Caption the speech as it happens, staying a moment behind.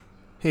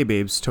Hey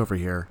babes, Topher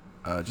here.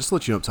 Just to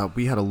let you know up top,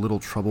 we had a little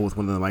trouble with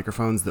one of the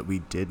microphones that we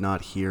did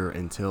not hear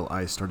until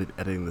I started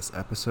editing this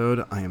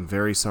episode. I am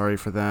very sorry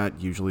for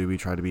that. Usually we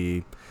try to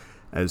be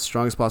as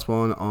strong as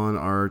possible on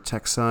our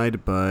tech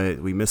side, but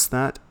we missed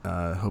that.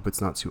 Hope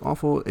it's not too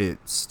awful. It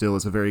still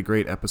is a very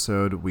great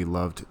episode. We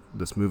loved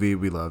this movie.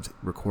 We loved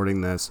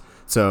recording this.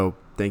 So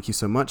thank you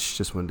so much.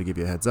 Just wanted to give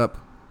you a heads up.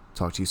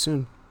 Talk to you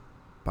soon.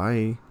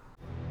 Bye.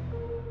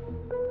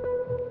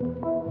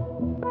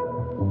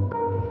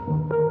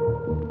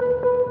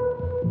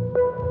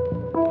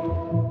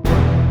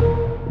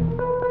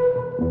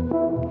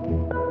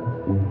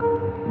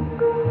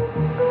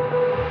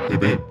 Hey,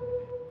 babe.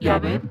 Yeah,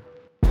 babe.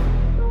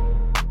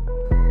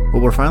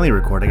 Well, we're finally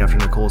recording after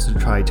Nicole's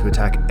tried to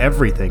attack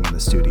everything in the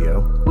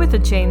studio. With a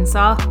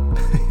chainsaw.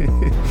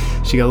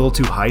 She got a little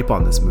too hype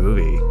on this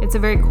movie. It's a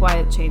very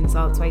quiet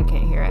chainsaw, that's why you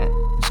can't hear it.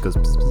 She goes,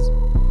 bzz,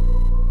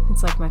 bzz.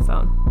 It's like my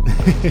phone.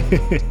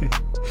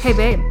 Hey,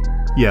 babe.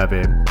 Yeah,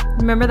 babe.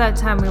 Remember that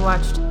time we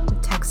watched the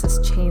Texas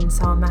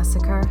Chainsaw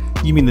Massacre?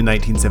 You mean the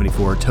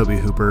 1974 Tobe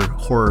Hooper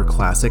horror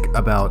classic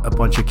about a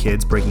bunch of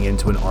kids breaking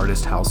into an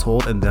artist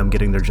household and them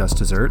getting their just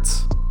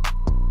desserts?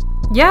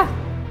 Yeah.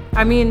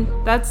 I mean,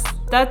 that's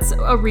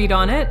a read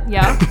on it.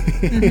 Yeah.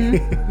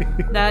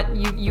 Mm-hmm. That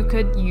you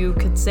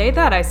could say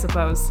that, I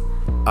suppose.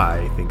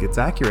 I think it's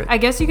accurate. I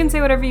guess you can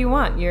say whatever you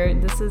want.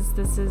 This is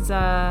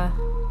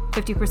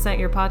 50%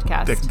 your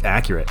podcast. It's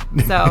accurate.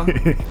 So,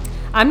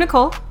 I'm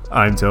Nicole.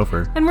 I'm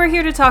Topher. And we're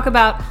here to talk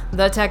about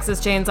the Texas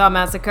Chainsaw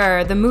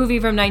Massacre, the movie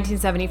from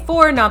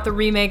 1974, not the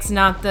remakes,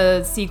 not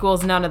the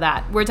sequels, none of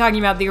that. We're talking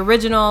about the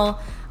original.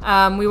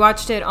 We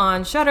watched it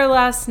on Shudder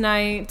last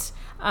night.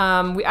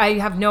 I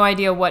have no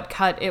idea what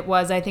cut it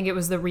was. I think it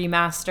was the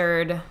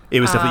remastered.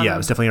 It was definitely, it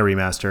was definitely a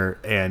remaster,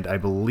 and I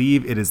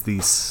believe it is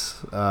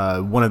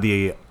one of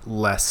the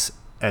less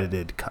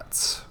edited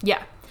cuts.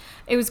 Yeah.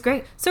 It was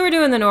great. So we're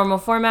doing the normal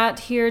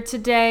format here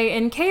today.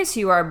 In case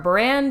you are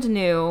brand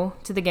new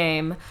to the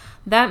game,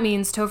 that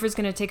means Topher's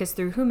going to take us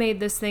through who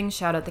made this thing,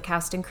 shout out the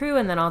cast and crew,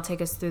 and then I'll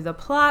take us through the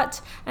plot,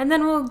 and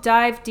then we'll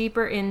dive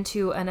deeper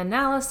into an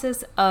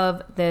analysis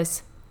of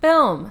this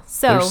film.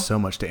 So there's so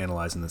much to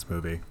analyze in this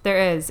movie.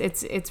 There is.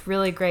 It's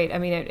really great. I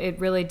mean, it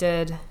really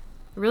did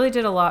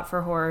a lot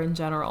for horror in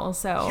general.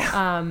 So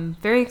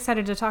very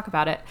excited to talk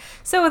about it.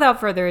 So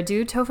without further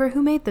ado, Topher,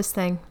 who made this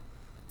thing?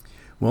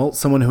 Well,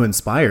 someone who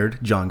inspired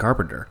John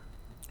Carpenter.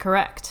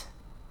 Correct.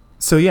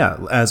 So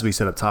yeah, as we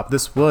said up top,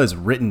 this was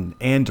written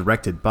and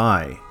directed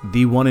by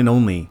the one and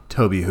only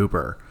Tobe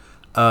Hooper.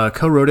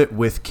 Co-wrote it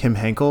with Kim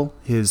Henkel,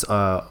 his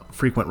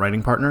frequent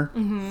writing partner.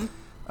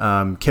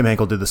 Mm-hmm. Kim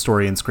Henkel did the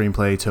story and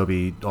screenplay.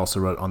 Tobe also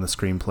wrote on the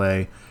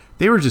screenplay.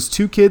 They were just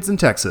two kids in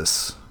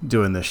Texas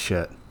doing this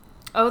shit.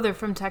 Oh, they're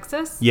from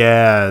Texas?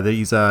 Yeah,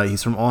 he's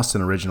from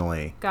Austin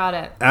originally. Got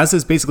it. As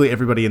is basically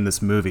everybody in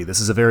this movie.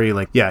 This is a very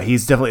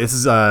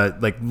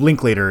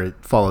Linklater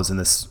follows in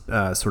this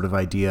sort of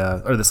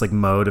idea, or this like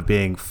mode of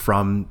being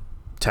from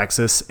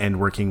Texas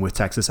and working with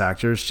Texas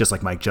actors, just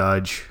like Mike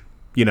Judge,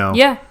 you know.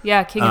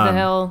 Yeah, King of the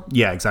Hill.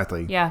 Yeah,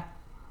 exactly. Yeah.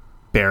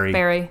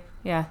 Barry.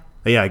 Yeah.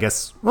 Yeah, I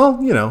guess,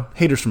 well, you know,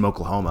 Haters from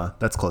Oklahoma.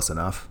 That's close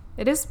enough.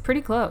 It is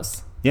pretty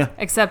close. Yeah.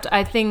 Except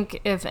I think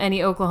if any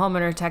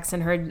Oklahoman or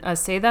Texan heard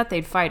us say that,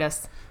 they'd fight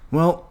us.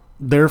 Well,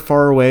 they're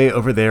far away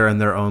over there in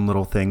their own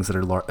little things that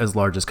are as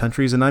large as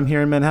countries, and I'm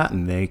here in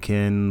Manhattan. They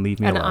can leave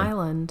me alone. An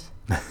island.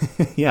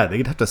 Yeah,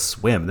 they'd have to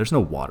swim. There's no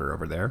water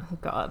over there. Oh,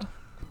 God.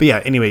 But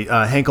yeah, anyway,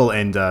 Henkel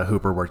and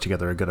Hooper worked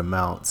together a good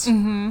amount.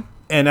 Mm-hmm.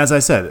 And as I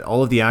said,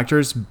 all of the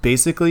actors,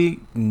 basically,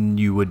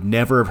 you would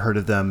never have heard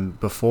of them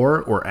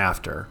before or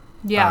after.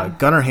 Yeah.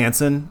 Gunnar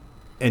Hansen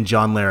and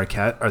John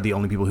Larroquette are the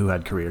only people who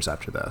had careers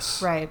after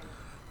this. Right.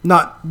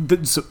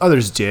 So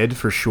others did,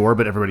 for sure,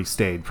 but everybody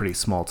stayed pretty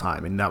small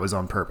time, and that was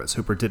on purpose.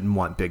 Hooper didn't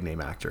want big-name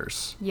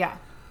actors. Yeah.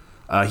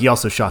 He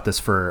also shot this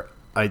for...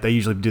 I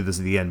usually do this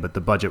at the end, but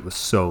the budget was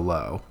so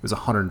low. It was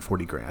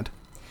 $140,000.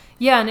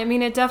 Yeah, and I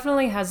mean, it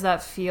definitely has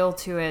that feel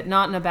to it,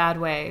 not in a bad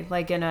way,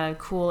 like in a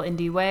cool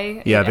indie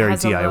way. Yeah, it very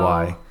has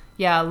DIY.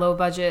 Low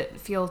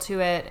budget feel to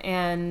it,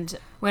 and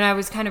when I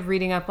was kind of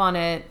reading up on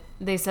it,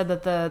 they said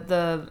that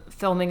the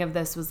filming of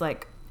this was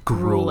like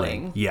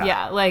grueling.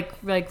 Yeah, like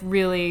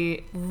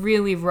really,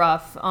 really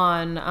rough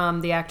on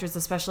the actors,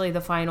 especially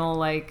the final,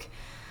 like,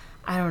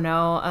 I don't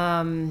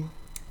know,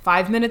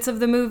 5 minutes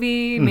of the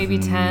movie, maybe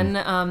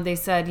 10. They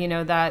said, you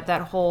know,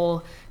 that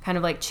whole kind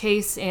of like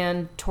chase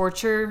and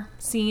torture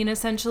scene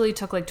essentially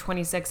took like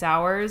 26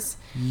 hours.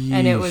 Yeesh.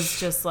 And it was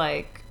just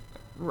like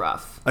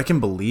rough. I can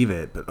believe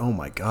it, but oh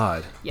my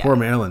God. Yeah. Poor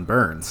Marilyn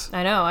Burns.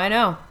 I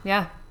know.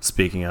 Yeah.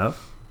 Speaking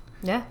of,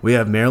 yeah, we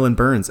have Marilyn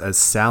Burns as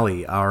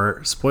Sally,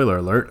 our, spoiler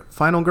alert,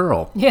 final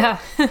girl. Yeah,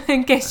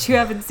 in case you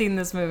haven't seen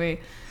this movie.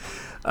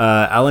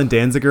 Alan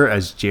Danziger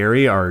as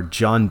Jerry, our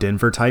John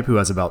Denver type, who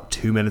has about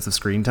 2 minutes of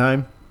screen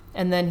time.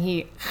 And then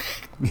he...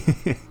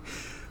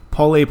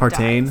 Paul A.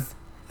 Partain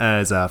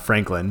as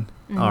Franklin,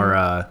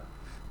 our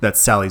that's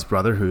Sally's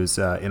brother, who's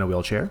in a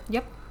wheelchair.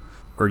 Yep.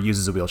 Or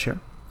uses a wheelchair.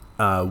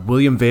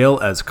 William Vale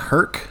as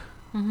Kirk.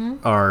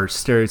 our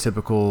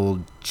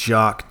stereotypical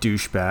jock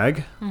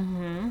douchebag.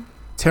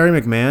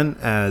 Terry McMahon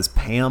as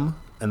Pam,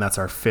 and that's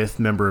our 5th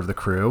member of the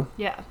crew.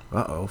 Yeah.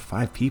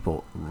 5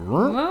 people.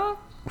 Well,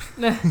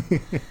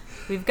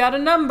 we've got a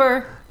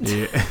number.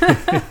 Yeah.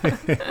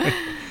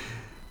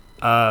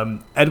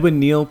 Edwin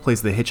Neal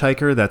plays the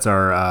hitchhiker. That's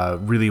our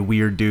really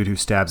weird dude who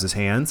stabs his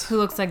hands. Who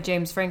looks like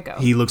James Franco.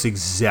 He looks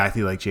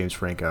exactly like James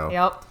Franco.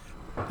 Yep.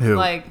 Who?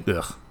 Like,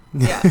 ugh.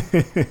 Yeah.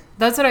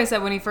 That's what I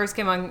said when he first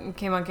came on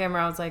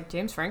camera. I was like,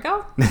 James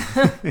Franco?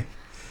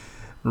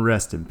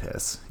 Rest in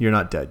piss. You're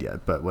not dead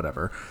yet, but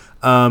whatever.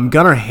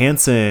 Gunnar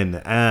Hansen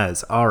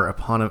as our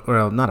eponymous,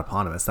 well, not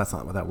eponymous, that's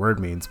not what that word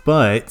means,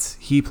 but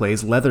he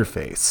plays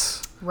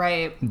Leatherface.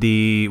 Right.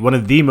 One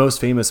of the most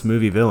famous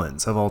movie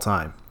villains of all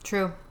time.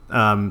 True.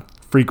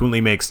 Frequently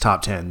makes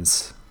top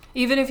 10s.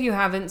 Even if you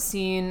haven't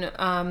seen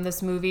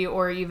this movie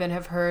or even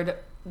have heard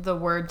the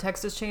word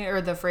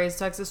the phrase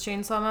Texas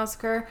Chainsaw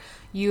Massacre,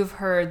 you've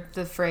heard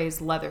the phrase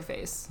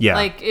Leatherface. Yeah.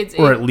 Like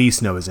at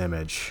least know his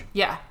image.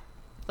 Yeah.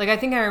 Like, I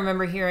think I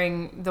remember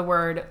hearing the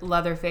word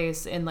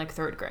Leatherface in, like,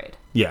 3rd grade.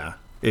 Yeah.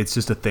 It's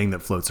just a thing that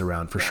floats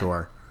around for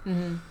sure.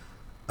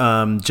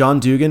 Mm-hmm. John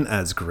Dugan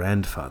as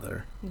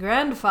Grandfather.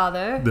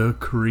 Grandfather. The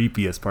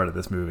creepiest part of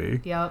this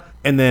movie. Yep.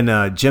 And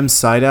then Jim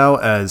Sydow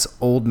as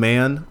Old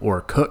Man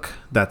or Cook.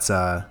 That's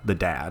the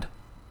dad.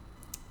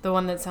 The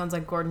one that sounds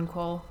like Gordon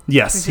Cole.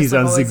 Yes, he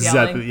sounds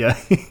exactly, yeah.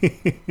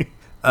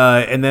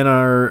 And then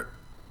our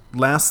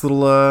last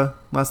little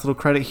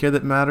credit here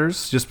that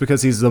matters, just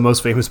because he's the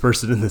most famous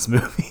person in this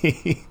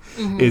movie,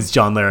 is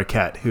John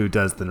Larroquette, who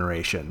does the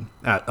narration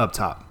up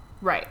top.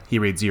 Right. He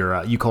reads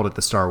you called it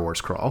the Star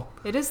Wars crawl.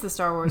 It is the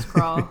Star Wars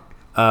crawl.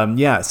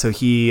 So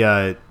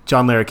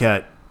John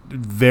Larroquette,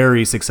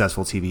 very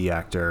successful TV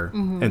actor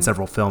in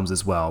several films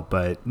as well,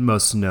 but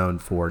most known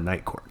for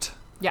Night Court.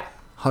 Yeah.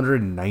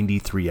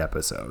 193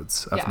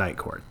 episodes of Night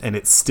Court, and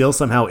it still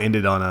somehow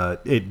ended on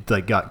it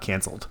got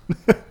canceled.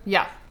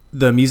 Yeah.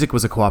 The music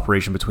was a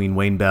cooperation between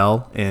Wayne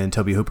Bell and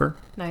Toby Hooper.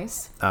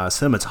 Nice.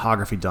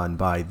 Cinematography done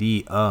by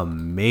the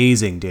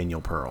amazing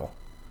Daniel Pearl.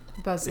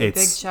 Big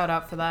shout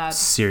out for that.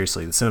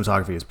 Seriously, the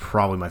cinematography is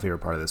probably my favorite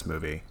part of this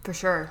movie. For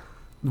sure.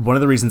 One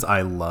of the reasons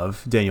I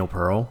love Daniel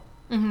Pearl,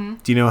 do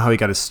you know how he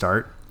got his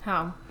start?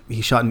 How?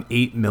 He shot an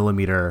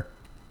 8mm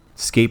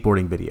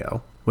skateboarding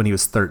video when he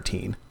was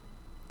 13.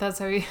 That's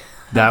how he...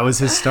 That was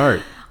his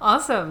start.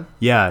 Awesome.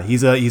 Yeah,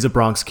 he's a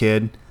Bronx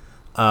kid.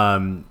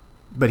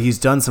 But he's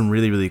done some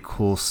really, really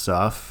cool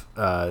stuff.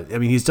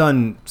 He's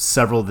done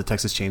several of the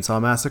Texas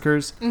Chainsaw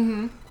Massacres.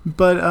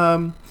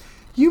 But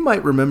you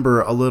might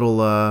remember a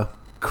little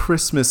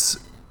Christmas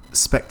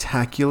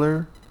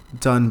Spectacular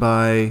done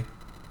by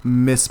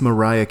Miss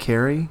Mariah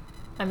Carey.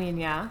 I mean,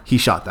 yeah. He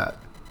shot that.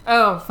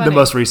 Oh, funny. The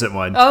most recent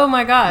one. Oh,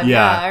 my God.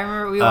 Yeah. I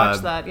remember we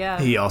watched that, yeah.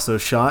 He also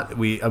shot a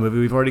movie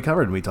we've already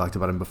covered, and we talked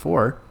about him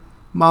before,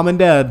 Mom and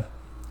Dad.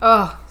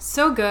 Oh,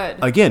 so good.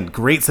 Again,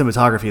 great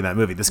cinematography in that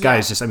movie. This guy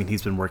is just,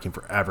 he's been working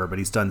forever, but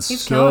he's done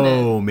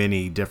so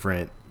many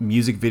different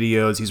music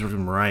videos. He's worked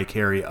with Mariah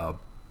Carey a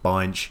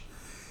bunch.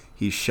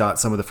 He shot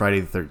some of the Friday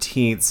the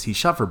 13th. He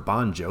shot for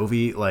Bon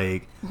Jovi.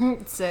 Like,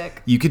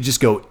 sick. You could just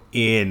go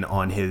in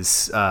on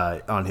his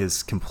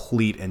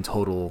complete and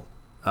total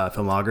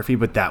filmography,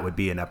 but that would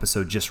be an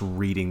episode just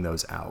reading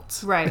those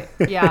out. Right.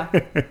 Yeah.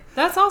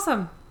 That's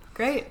awesome.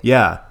 Great.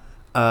 Yeah.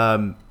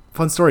 Fun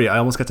story. I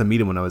almost got to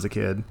meet him when I was a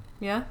kid.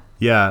 Yeah?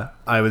 Yeah.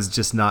 I was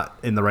just not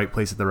in the right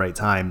place at the right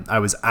time. I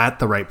was at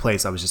the right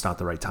place. I was just not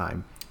the right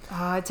time.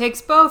 It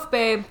takes both,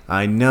 babe.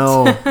 I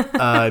know.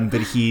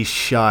 But he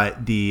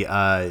shot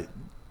the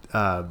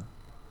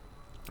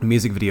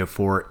music video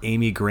for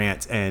Amy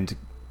Grant and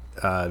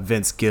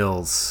Vince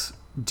Gill's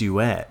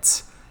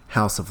duet,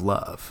 House of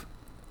Love.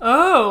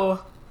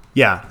 Oh.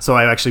 Yeah, so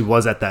I actually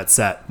was at that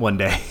set one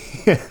day,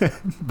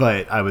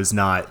 but I was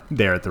not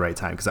there at the right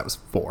time because I was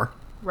 4.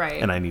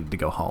 Right. And I needed to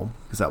go home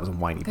because that was a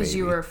whiny baby. Because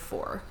you were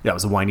 4. Yeah, I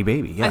was a whiny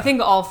baby, yeah. I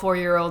think all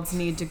 4-year-olds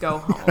need to go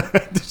home.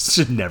 They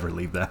should never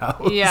leave the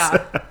house.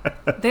 Yeah.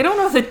 They don't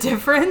know the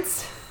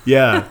difference.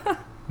 Yeah,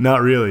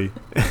 not really.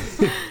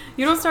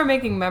 You don't start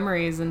making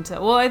memories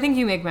until... Well, I think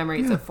you make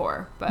memories at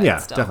 4, but yeah,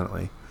 still.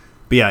 Definitely.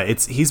 But yeah,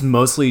 he's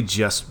mostly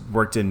just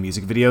worked in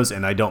music videos,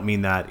 and I don't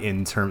mean that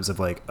in terms of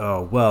like,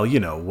 oh, well,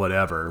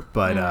 whatever.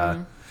 But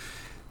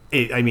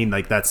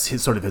that's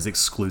his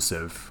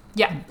exclusive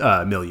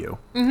milieu.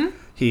 Mm-hmm.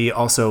 He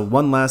also,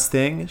 one last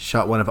thing,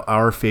 shot one of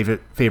our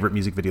favorite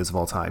music videos of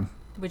all time.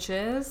 Which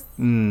is?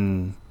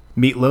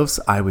 Meatloaf's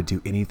I Would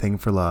Do Anything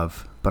for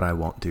Love, But I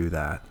Won't Do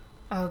That.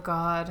 Oh,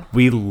 God.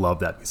 We love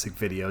that music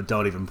video.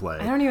 Don't even play.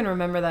 I don't even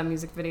remember that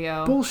music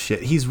video.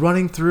 Bullshit. He's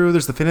running through.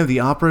 There's the Phantom of the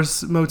Opera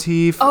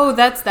motif. Oh,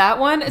 that's that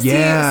one?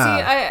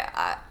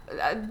 Yeah.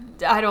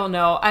 See, I don't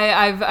know.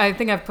 I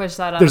think I've pushed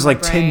that out There's of my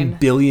like brain. 10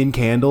 billion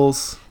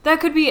candles. That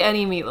could be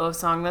any Meatloaf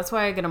song. That's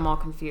why I get them all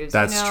confused.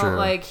 That's true.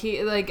 Like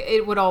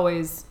it would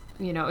always,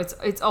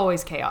 it's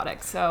always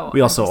chaotic. So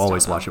we also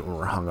always watch it when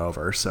we're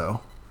hungover.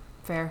 So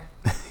fair.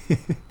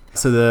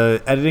 So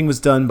the editing was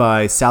done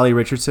by Sally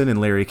Richardson and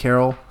Larry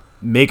Carroll.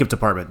 Makeup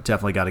department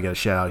definitely got to get a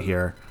shout out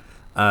here.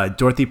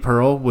 Dorothy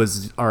Pearl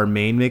was our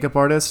main makeup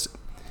artist.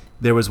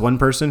 There was one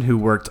person who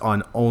worked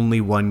on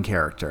only one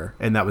character,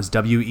 and that was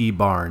W.E.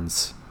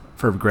 Barnes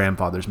for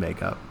Grandfather's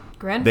makeup.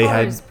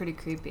 Grandfather's pretty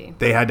creepy.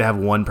 They had to have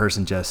one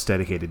person just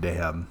dedicated to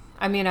him.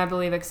 I mean, I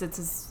believe it 'cause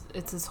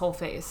it's his whole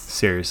face.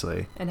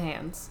 Seriously. And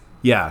hands.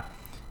 Yeah,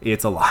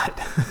 it's a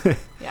lot.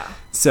 Yeah.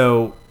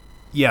 So,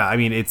 yeah, I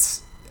mean,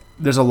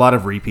 there's a lot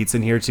of repeats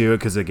in here too,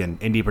 because again,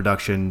 indie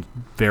production,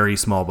 very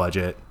small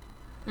budget.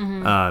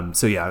 Mm-hmm.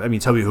 So yeah, I mean,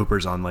 Tobe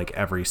Hooper's on like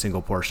every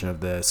single portion of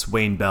this.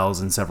 Wayne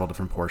Bell's in several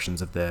different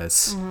portions of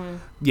this. Mm-hmm.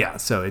 Yeah,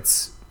 so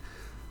it's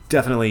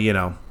definitely,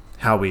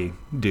 how we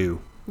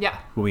do. Yeah.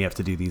 When we have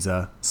to do these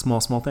small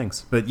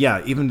things. But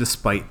yeah, even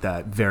despite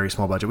that very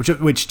small budget,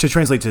 which to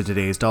translate to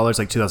today's dollars,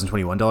 like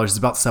 $2021, is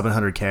about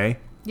 $700K.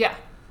 Yeah.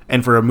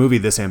 And for a movie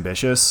this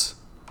ambitious,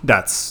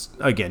 that's,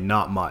 again,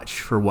 not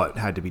much for what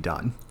had to be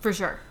done. For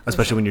sure.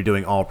 Especially when you're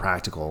doing all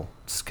practical,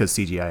 because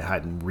CGI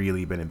hadn't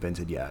really been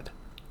invented yet.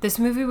 This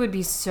movie would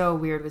be so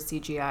weird with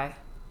CGI.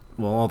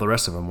 Well, all the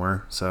rest of them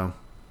were, so.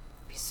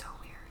 It'd be so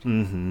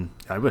weird. Mm-hmm.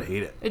 I would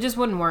hate it. It just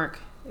wouldn't work.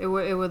 It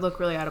would look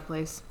really out of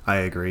place. I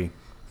agree.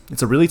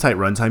 It's a really tight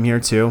runtime here,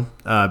 too.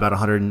 About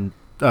an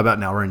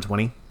hour and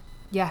 20.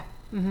 Yeah.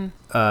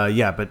 Mm-hmm.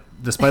 Yeah, but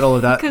despite all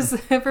of that, because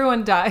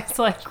everyone dies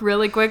like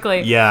really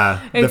quickly.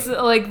 Yeah, it's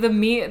like the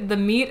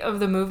meat of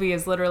the movie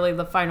is literally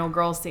the final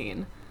girl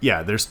scene.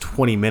 Yeah, there's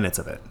 20 minutes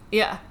of it.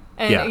 Yeah,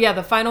 and yeah,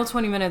 the final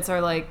 20 minutes are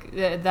like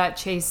that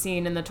chase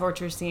scene and the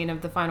torture scene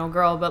of the final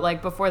girl. But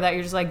like before that,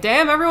 you're just like,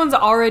 damn, everyone's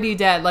already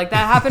dead. Like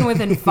that happened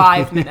within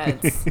 5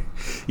 minutes.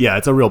 Yeah,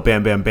 it's a real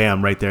bam, bam,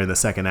 bam right there in the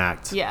second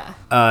act. Yeah.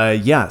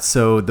 Yeah.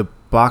 So the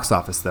box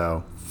office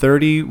though,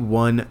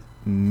 $31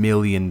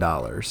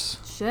 million.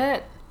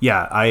 Shit.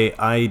 Yeah,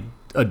 I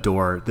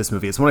adore this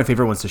movie. It's one of my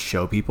favorite ones to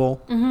show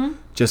people,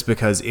 just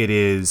because it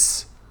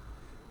is,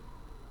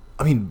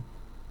 I mean,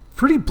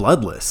 pretty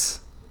bloodless.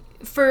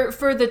 For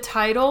the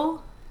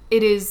title,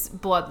 it is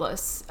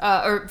bloodless,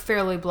 or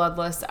fairly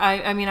bloodless.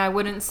 I mean, I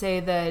wouldn't say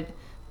that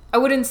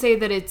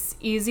it's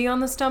easy on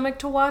the stomach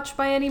to watch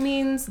by any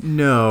means.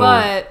 No.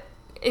 But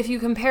if you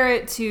compare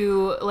it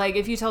to, like,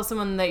 if you tell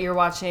someone that you're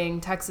watching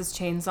Texas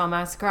Chainsaw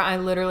Massacre, I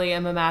literally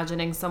am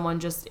imagining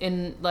someone just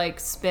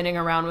spinning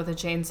around with a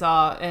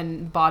chainsaw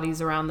and bodies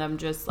around them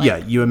just,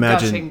 like, you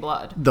imagine gushing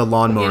blood. The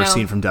lawnmower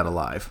scene from Dead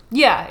Alive.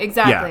 Yeah,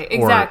 exactly.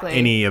 Yeah, exactly. Or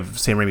any of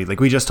Sam Raimi.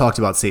 Like, we just talked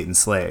about Satan's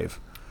Slave.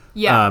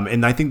 Yeah.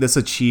 And I think this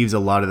achieves a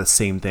lot of the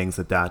same things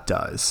that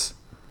does.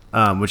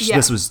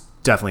 This was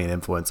definitely an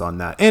influence on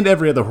that. And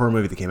every other horror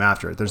movie that came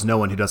after it. There's no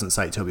one who doesn't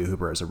cite Tobe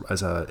Hooper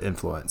as a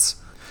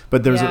influence.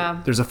 But there's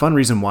a fun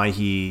reason why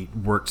he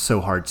worked so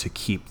hard to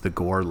keep the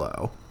gore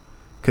low.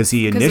 Because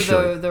he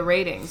initially... of the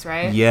ratings,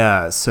 right?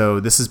 Yeah, so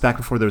this is back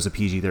before there was a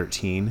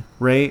PG-13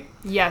 rate.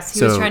 Yes,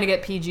 he was trying to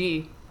get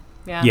PG.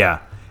 Yeah. Yeah,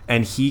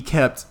 and he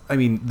kept... I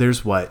mean,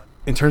 there's what?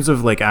 In terms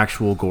of, like,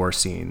 actual gore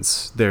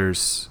scenes,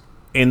 there's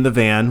in the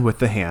van with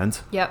the hand.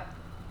 Yep.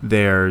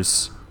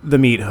 There's the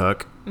meat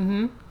hook.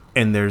 Mm-hmm.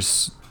 And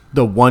there's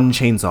the one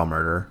chainsaw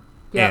murder.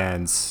 Yep.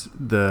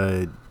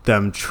 And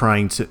them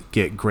trying to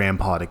get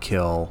Grandpa to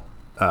kill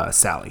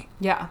Sally.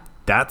 Yeah.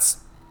 That's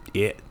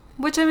it.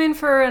 Which, I mean,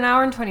 for an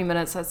hour and 20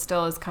 minutes, that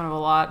still is kind of a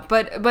lot.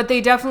 But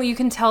they definitely, you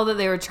can tell that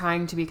they were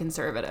trying to be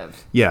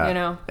conservative. Yeah. You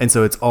know? And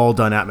so it's all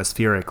done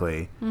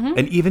atmospherically. Mm-hmm.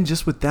 And even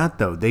just with that,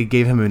 though, they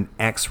gave him an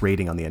X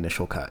rating on the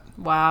initial cut.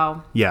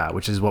 Wow. Yeah,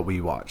 which is what we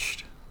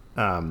watched.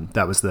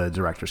 That was the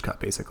director's cut,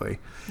 basically.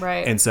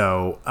 Right. And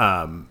so...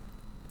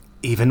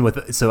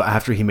 so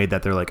after he made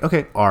that, they're like,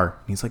 okay, R.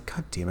 And he's like,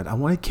 God damn it, I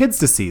wanted kids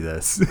to see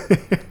this.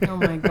 Oh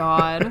my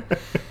God.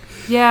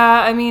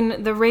 Yeah, I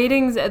mean, the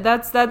ratings,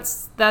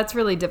 that's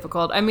really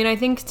difficult. I mean, I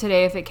think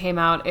today if it came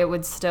out, it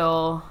would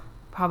still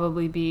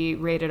probably be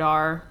rated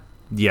R.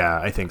 Yeah,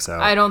 I think so.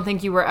 I don't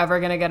think you were ever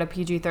going to get a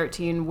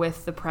PG-13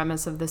 with the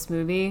premise of this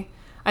movie.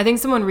 I think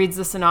someone reads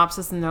the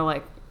synopsis and they're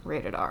like,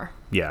 rated R.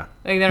 Yeah.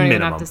 Like, they don't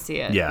even have to see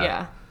it.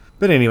 Yeah.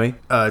 But anyway,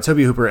 Tobe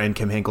Hooper and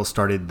Kim Henkel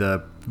started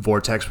the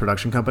Vortex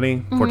production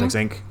company, Vortex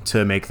Inc.,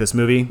 to make this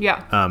movie.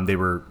 Yeah. They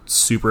were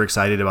super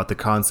excited about the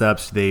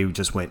concept. They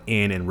just went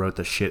in and wrote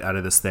the shit out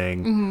of this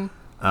thing. Mm-hmm.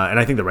 And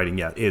I think the writing,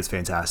 is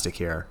fantastic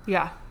here.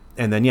 Yeah.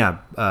 And then,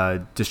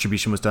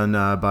 distribution was done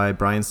by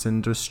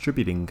Bryanston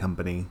Distributing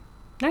Company.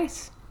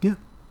 Nice. Yeah.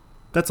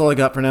 That's all I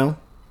got for now.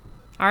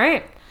 All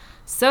right.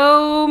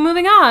 So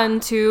moving on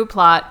to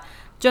plot.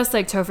 Just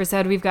like Topher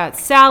said, we've got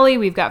Sally,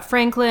 we've got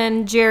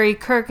Franklin, Jerry,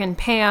 Kirk, and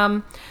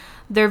Pam.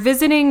 They're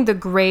visiting the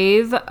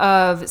grave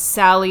of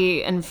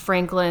Sally and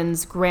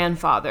Franklin's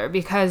grandfather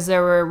because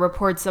there were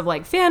reports of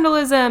like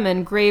vandalism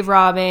and grave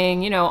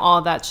robbing,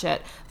 all that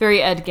shit.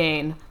 Very Ed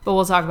Gein, but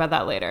we'll talk about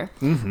that later.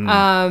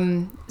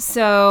 Mm-hmm.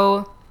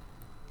 So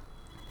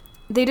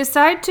they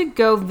decide to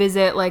go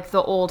visit like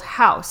the old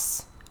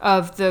house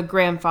of the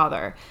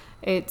grandfather.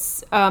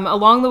 It's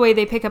along the way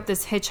they pick up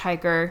this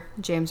hitchhiker,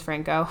 James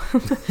Franco,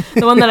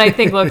 the one that I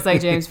think looks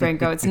like James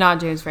Franco. It's not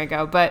James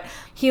Franco, but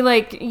he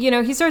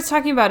he starts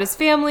talking about his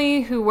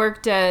family who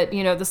worked at,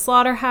 the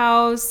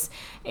slaughterhouse,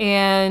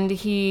 and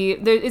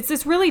it's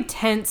this really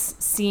tense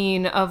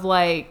scene of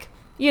like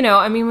you know,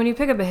 I mean, when you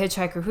pick up a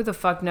hitchhiker, who the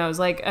fuck knows?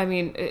 Like, I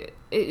mean,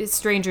 it's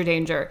stranger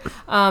danger.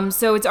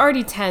 So it's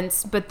already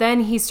tense, but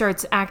then he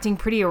starts acting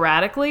pretty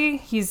erratically.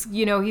 He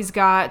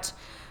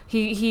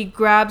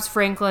grabs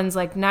Franklin's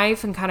like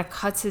knife and kind of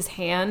cuts his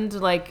hand,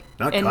 like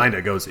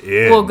goes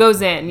in. Well,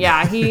 goes in.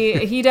 Yeah,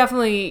 he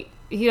definitely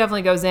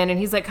goes in, and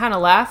he's like kind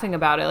of laughing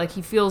about it, like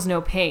he feels no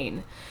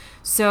pain.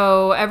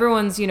 So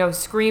everyone's, you know,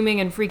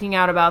 screaming and freaking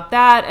out about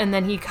that, and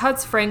then he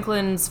cuts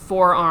Franklin's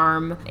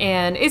forearm,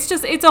 and it's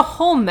a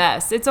whole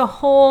mess. It's a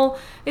whole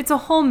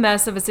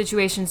mess of a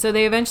situation. So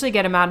they eventually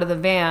get him out of the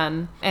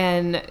van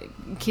and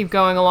keep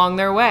going along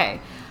their way.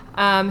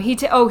 He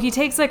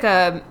takes like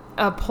a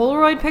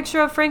Polaroid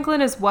picture of Franklin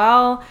as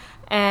well,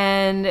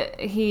 and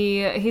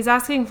he's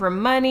asking for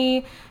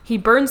money. He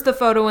burns the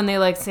photo when they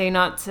like say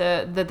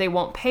that they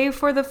won't pay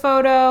for the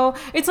photo.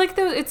 It's like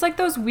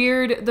those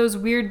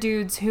weird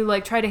dudes who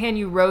like try to hand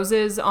you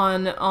roses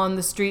on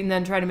the street and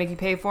then try to make you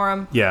pay for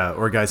them. Yeah,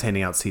 or guys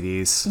handing out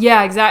CDs.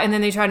 Yeah, exactly. And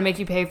then they try to make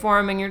you pay for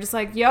them, and you're just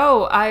like,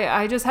 yo,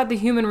 I just had the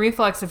human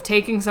reflex of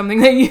taking something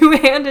that you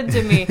handed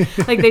to me.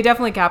 Like they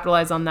definitely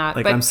capitalize on that.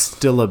 Like, but I'm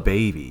still a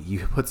baby.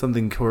 You put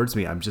something towards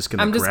me, I'm just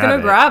gonna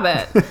grab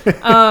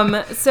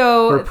it.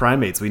 So we're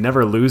primates. We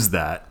never lose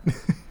that.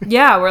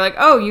 Yeah, we're like,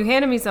 oh, you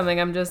handed me something.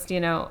 I'm just, you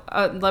know,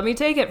 let me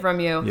take it from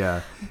you.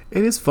 Yeah.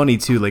 It is funny,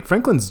 too. Like,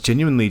 Franklin's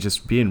genuinely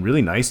just being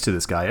really nice to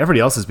this guy. Everybody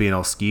else is being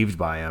all skeeved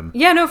by him.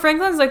 Yeah, no,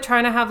 Franklin's, like,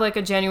 trying to have, like,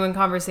 a genuine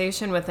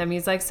conversation with him.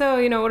 He's like, so,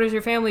 you know, what does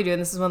your family do? And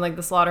this is when, like,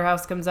 the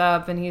slaughterhouse comes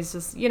up, and he's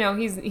just, you know,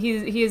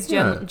 he is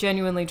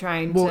genuinely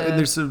trying to and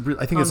there's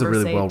I think it's a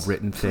really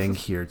well-written thing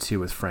here, too,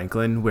 with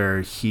Franklin,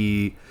 where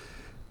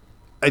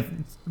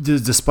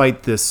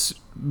despite this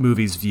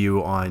movie's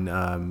view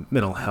on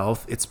mental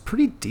health, it's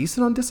pretty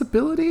decent on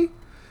disability.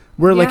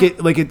 Where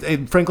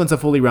Franklin's a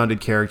fully rounded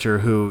character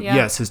who,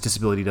 yes, his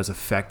disability does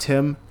affect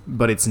him,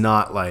 but it's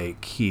not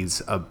like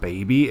he's a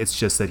baby. It's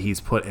just that he's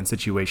put in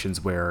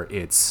situations where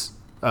it's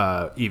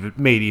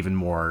even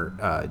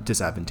more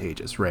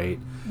disadvantageous, right?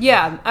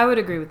 Yeah, I would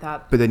agree with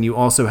that. But then you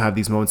also have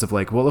these moments of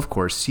like, well, of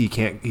course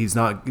he's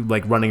not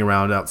like running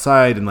around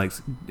outside and like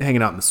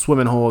hanging out in the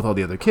swimming hole with all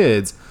the other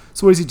kids.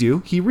 So what does he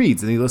do? He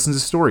reads and he listens to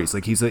stories.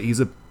 Like he's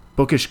a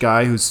bookish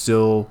guy who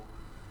still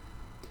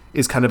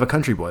is kind of a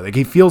country boy. Like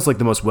he feels like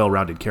the most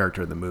well-rounded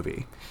character in the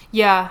movie.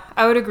 Yeah,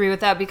 I would agree with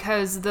that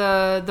because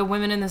the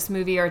women in this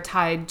movie are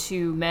tied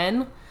to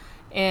men.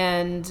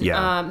 And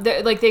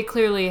they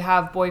clearly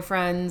have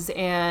boyfriends,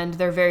 and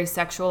they're very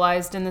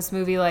sexualized in this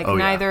movie. Like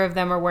neither of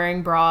them are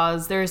wearing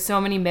bras. There's so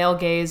many male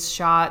gaze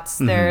shots.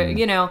 Mm-hmm. There,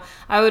 you know,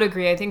 I would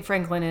agree. I think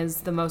Franklin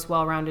is the most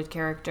well-rounded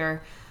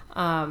character.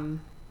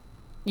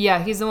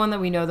 He's the one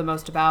that we know the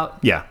most about.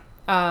 Yeah.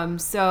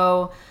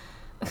 So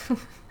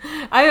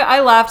I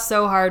laughed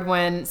so hard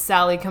when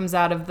Sally comes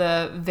out of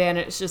the van.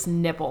 It's just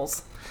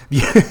nipples.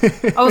 Yeah.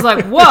 I was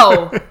like,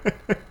 whoa,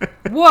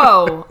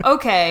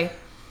 okay.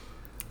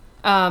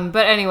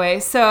 But anyway,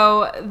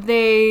 so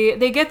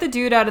they get the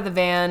dude out of the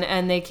van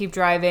and they keep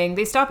driving.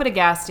 They stop at a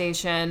gas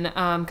station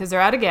because they're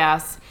out of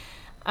gas.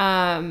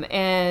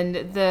 And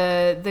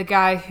the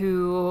guy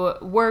who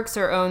works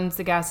or owns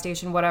the gas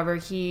station, whatever,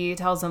 he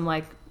tells them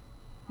like,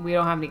 we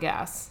don't have any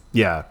gas.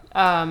 Yeah.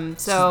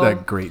 So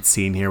that great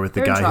scene here with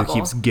the guy who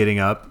keeps getting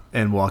up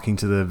and walking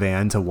to the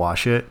van to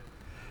wash it.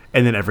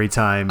 And then every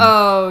time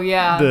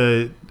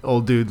the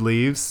old dude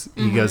leaves,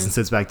 he goes and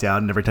sits back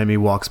down. And every time he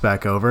walks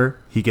back over,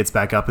 he gets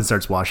back up and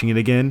starts washing it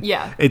again.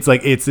 Yeah. It's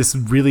like, it's this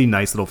really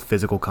nice little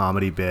physical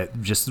comedy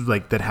bit just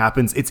like that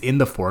happens. It's in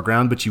the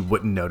foreground, but you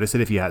wouldn't notice it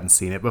if you hadn't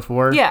seen it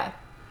before. Yeah.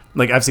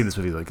 Like I've seen this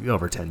movie like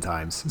over 10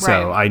 times.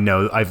 So I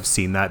know I've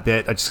seen that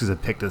bit just because I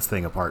picked this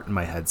thing apart in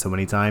my head so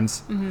many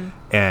times. Mm-hmm.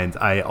 And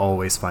I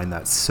always find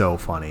that so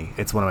funny.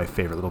 It's one of my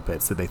favorite little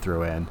bits that they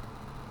throw in.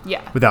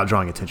 Yeah. Without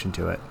drawing attention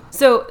to it.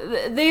 So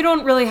they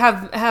don't really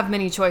have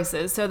many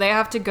choices. So they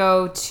have to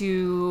go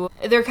to...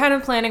 They're kind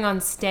of planning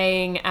on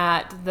staying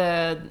at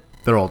their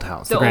old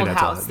house. The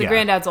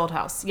granddad's old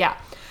house. Yeah.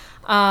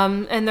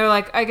 And they're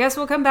like, I guess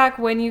we'll come back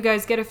when you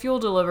guys get a fuel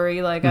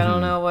delivery. Like, I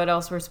don't know what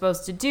else we're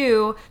supposed to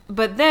do.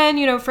 But then,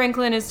 you know,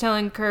 Franklin is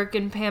telling Kirk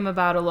and Pam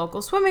about a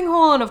local swimming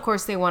hole. And of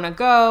course they want to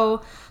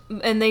go.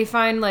 And they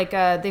find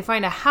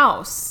a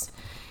house.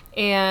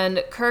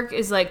 And Kirk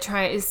is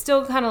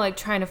still kind of like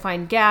trying to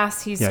find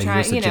gas. He's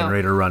trying, the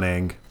generator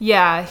running.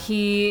 Yeah,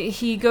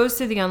 he goes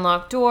to the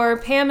unlocked door.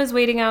 Pam is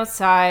waiting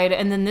outside,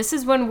 and then this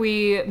is when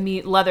we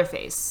meet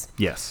Leatherface.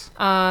 Yes.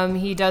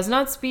 He does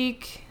not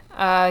speak.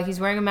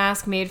 He's wearing a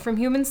mask made from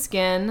human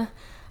skin.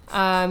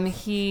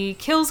 He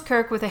kills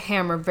Kirk with a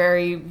hammer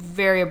very,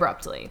 very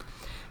abruptly.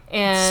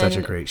 And such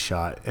a great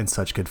shot and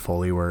such good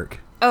Foley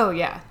work. Oh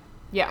yeah,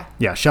 yeah.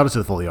 Yeah, shout out to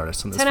the Foley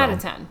artists on this 10 film. out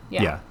of 10.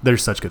 Yeah. Yeah,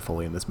 there's such good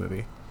Foley in this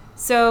movie.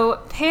 So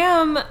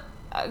Pam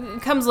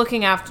comes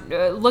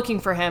looking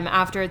for him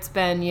after it's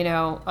been, you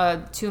know,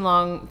 too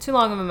long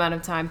of an amount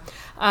of time.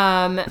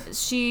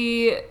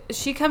 She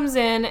comes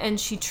in and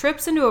she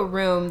trips into a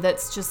room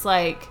that's just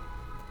like,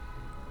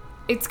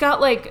 It's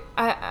got like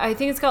I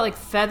think it's got like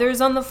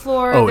feathers on the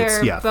floor. Oh,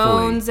 there are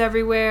bones fully.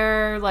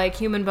 everywhere, like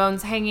human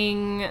bones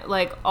hanging,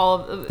 like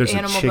all of There's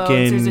animal a chicken,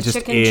 bones. There's a just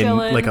chicken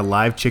chilling, like a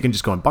live chicken,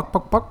 just going buck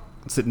buck buck,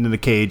 sitting in a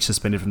cage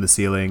suspended from the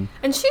ceiling.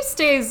 and she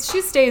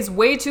stays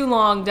way too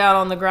long down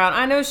on the ground.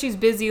 I know she's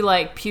busy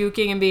like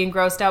puking and being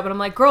grossed out, but I'm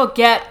like, girl,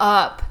 get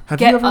up.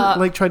 Have you ever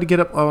like tried to get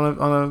up on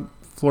a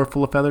floor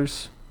full of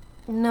feathers?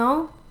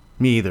 No.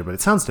 Me either, but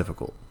it sounds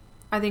difficult.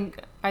 I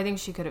think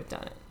she could have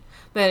done it,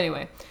 but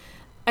anyway,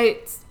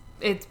 it's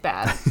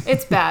bad.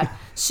 It's bad.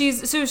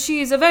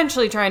 She's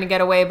eventually trying to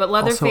get away, but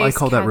Leatherface. Also, I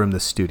call that room the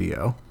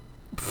studio.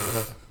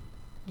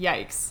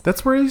 Yikes!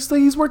 That's where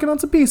he's working on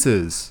some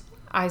pieces.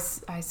 I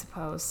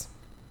suppose.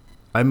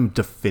 I'm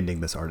defending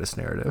this artist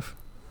narrative.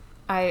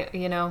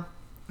 I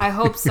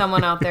hope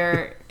someone out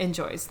there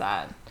enjoys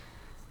that.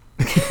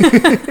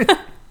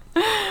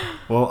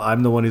 Well,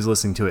 I'm the one who's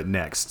listening to it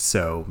next,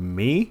 so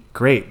me,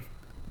 great,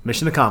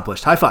 mission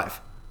accomplished. High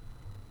five.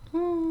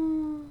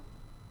 Little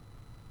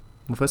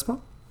fist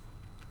bump.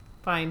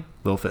 Fine.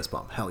 Little fist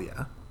bump. Hell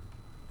yeah.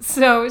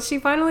 So she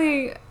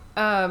finally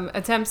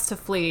attempts to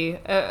flee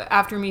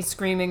after me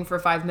screaming for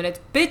 5 minutes,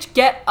 bitch,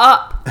 get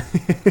up.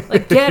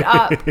 Like, get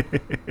up.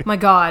 My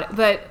God.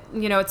 But,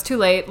 it's too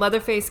late.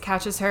 Leatherface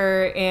catches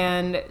her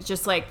and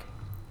just, like,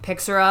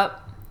 picks her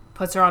up,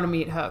 puts her on a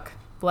meat hook.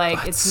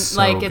 Like, it's so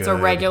like it's a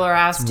good. regular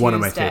ass Tuesday. One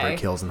of my favorite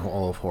kills in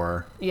all of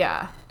horror.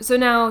 Yeah. So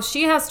now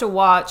she has to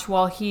watch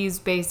while he's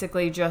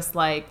basically just,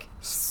 like,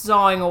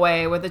 sawing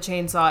away with a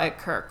chainsaw at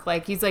Kirk.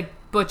 Like, he's, like,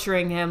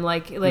 butchering him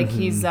like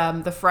he's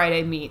the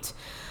Friday meat.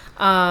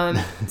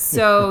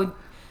 So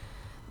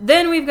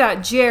then we've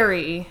got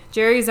Jerry.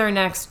 Jerry's our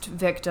next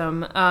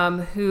victim,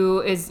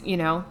 who is,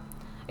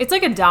 it's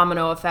like a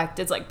domino effect.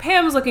 It's like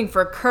Pam's looking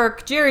for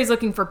Kirk, Jerry's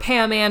looking for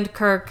Pam and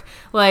Kirk.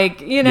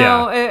 Like,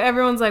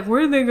 everyone's like,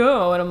 where'd they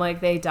go? And I'm like,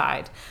 they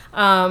died.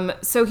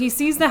 So he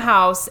sees the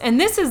house,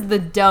 and this is the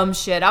dumb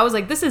shit. I was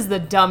like, this is the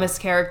dumbest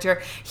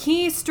character.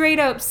 He straight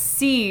up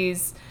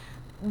sees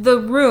the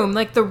room,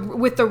 like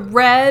with the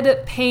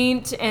red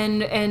paint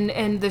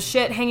and the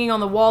shit hanging on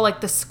the wall, like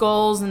the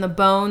skulls and the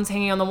bones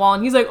hanging on the wall,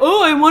 and he's like,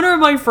 oh, I wonder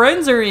if my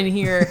friends are in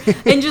here,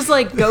 and just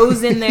like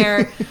goes in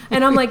there,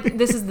 and I'm like,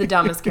 this is the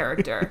dumbest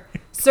character.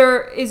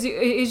 Sir, is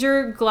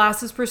your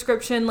glasses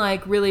prescription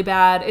like really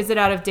bad? Is it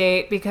out of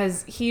date?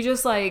 Because he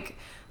just like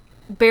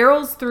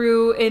barrels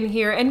through in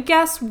here, and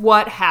guess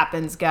what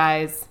happens,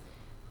 guys?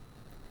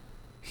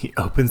 He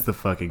opens the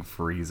fucking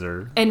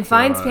freezer and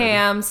finds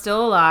Pam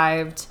still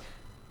alive.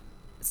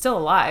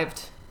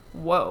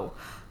 Whoa.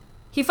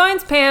 He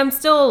finds Pam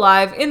still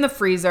alive in the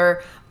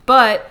freezer,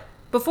 but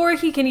before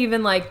he can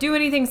even like do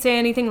anything, say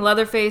anything,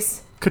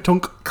 Leatherface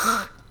Ka-tunk.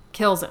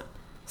 Kills him.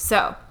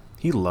 So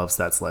he loves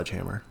that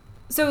sledgehammer.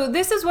 So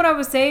this is what I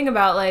was saying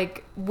about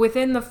like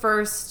within the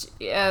first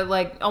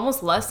like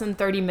almost less than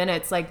 30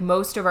 minutes, like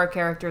most of our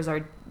characters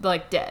are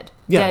like dead.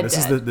 Yeah,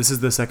 dead. This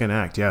is the second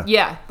act. Yeah.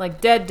 Yeah,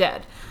 like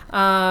dead.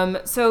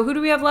 So who do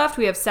we have left?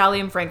 We have Sally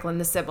and Franklin,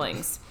 the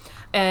siblings.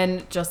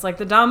 And just like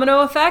the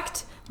domino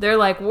effect, they're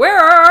like, where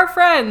are our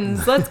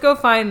friends? Let's go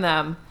find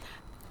them.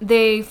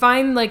 They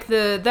find like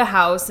the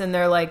house, and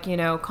they're like,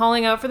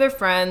 calling out for their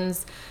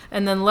friends.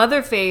 And then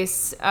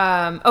Leatherface,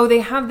 they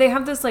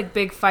have this like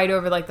big fight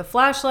over like the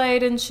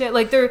flashlight and shit.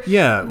 Like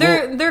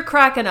they're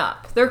cracking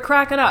up. They're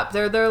cracking up.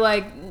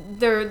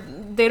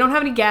 They don't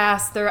have any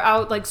gas. They're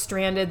out like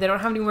stranded. They don't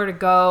have anywhere to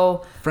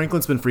go.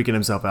 Franklin's been freaking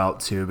himself out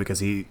too because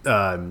the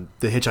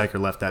hitchhiker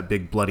left that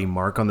big bloody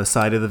mark on the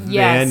side of the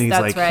van. And he's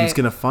like, right. He's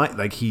gonna find,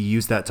 like, he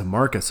used that to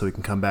mark us so he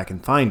can come back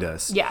and find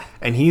us. Yeah.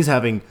 And he's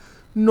having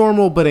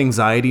normal but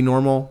anxiety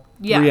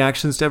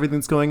reactions to everything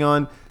that's going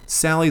on.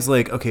 Sally's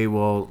like, okay,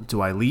 well,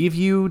 do I leave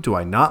you? Do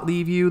I not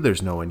leave you?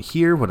 There's no one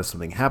here. What if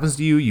something happens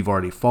to you? You've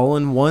already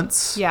fallen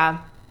once. Yeah.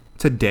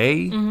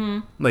 Today,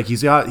 like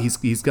he's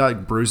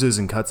got bruises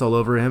and cuts all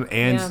over him,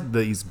 and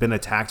he's been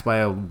attacked by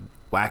a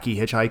wacky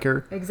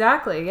hitchhiker.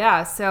 Exactly,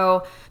 yeah.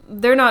 So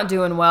they're not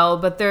doing well,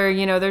 but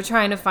they're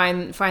trying to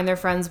find their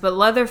friends. But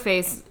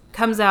Leatherface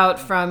comes out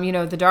from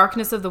the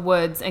darkness of the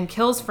woods and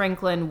kills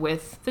Franklin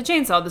with the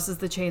chainsaw. This is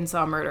the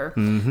chainsaw murder.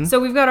 Mm-hmm.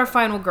 So we've got our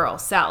final girl,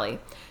 Sally.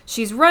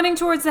 She's running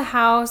towards the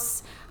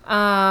house.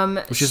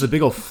 Which is a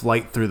big old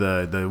flight through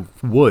the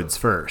woods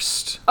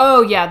first.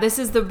 Oh yeah, this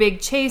is the big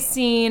chase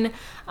scene.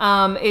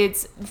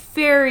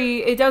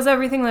 It does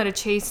everything that a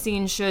chase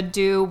scene should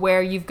do,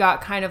 where you've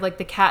got kind of like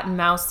the cat and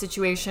mouse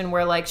situation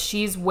where like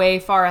she's way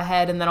far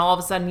ahead and then all of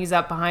a sudden he's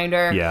up behind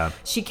her. Yeah.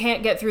 She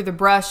can't get through the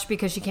brush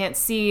because she can't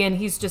see, and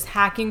he's just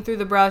hacking through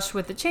the brush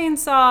with the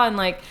chainsaw and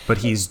like. But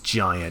he's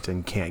giant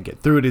and can't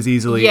get through it as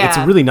easily. Yeah. It's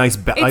a really nice.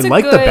 I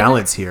like the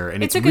balance here,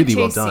 and it's really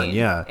well done. Scene.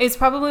 Yeah. It's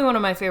probably one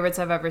of my favorites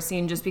I've ever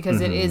seen, just because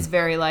it is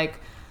very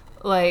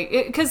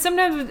because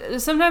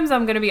sometimes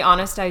I'm gonna be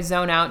honest, I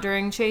zone out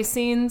during chase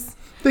scenes.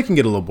 They can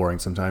get a little boring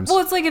sometimes. Well,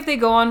 it's like if they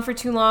go on for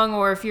too long,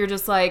 or if you're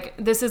just like,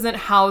 this isn't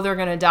how they're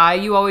going to die,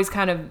 you always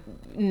kind of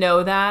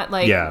know that.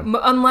 Like,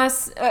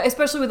 unless,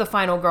 especially with a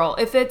final girl,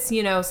 if it's,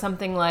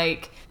 something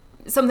like,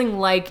 something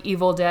like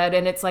Evil Dead,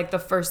 and it's like the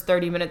first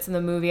 30 minutes in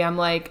the movie, I'm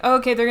like, oh,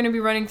 okay, they're going to be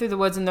running through the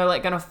woods and they're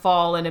like going to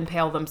fall and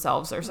impale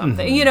themselves or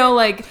something. Mm-hmm. You know,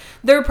 like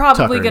they're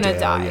probably going to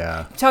die.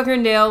 Yeah. Tucker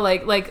and Dale,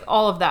 like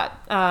all of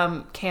that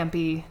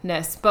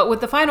campiness. But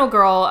with the final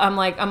girl,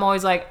 I'm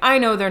always like, I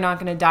know they're not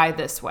going to die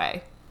this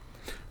way.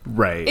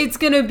 Right. It's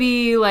going to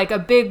be like a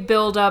big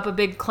build up, a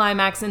big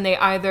climax, and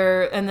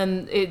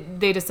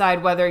they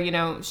decide whether, you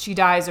know, she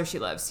dies or she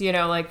lives. You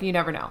know, like you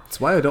never know.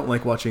 That's why I don't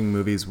like watching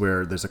movies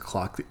where there's a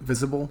clock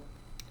visible.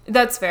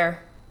 That's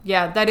fair.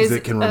 Yeah, that is.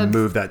 It can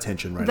remove that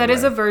tension right away. That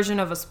is a version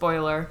of a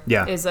spoiler.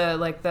 Yeah. Is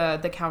like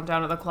the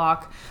countdown of the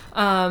clock.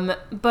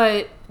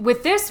 But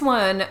with this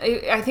one,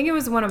 I think it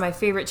was one of my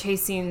favorite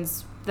chase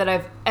scenes that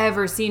I've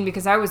ever seen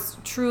because I was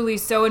truly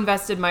so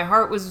invested. My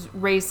heart was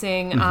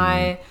racing.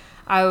 Mm-hmm.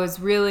 I was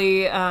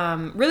really,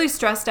 really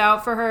stressed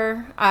out for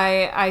her.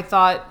 I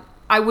thought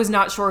I was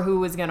not sure who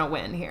was going to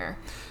win here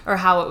or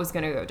how it was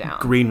going to go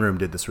down. Green Room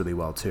did this really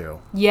well, too.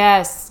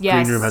 Yes.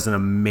 Green Room has an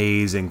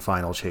amazing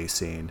final chase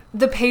scene.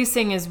 The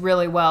pacing is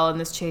really well in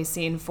this chase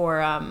scene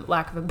for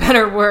lack of a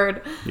better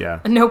word.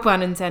 Yeah. No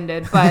pun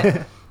intended.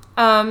 But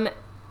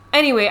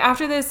anyway,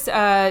 after this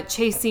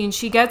chase scene,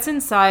 she gets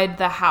inside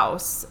the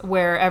house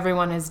where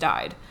everyone has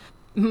died.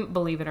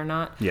 Believe it or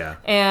not. Yeah.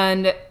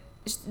 And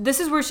this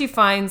is where she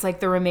finds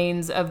like the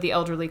remains of the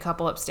elderly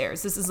couple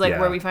upstairs. This is like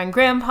where we find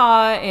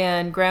grandpa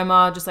and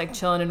grandma just like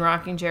chilling in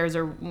rocking chairs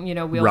or, you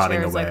know,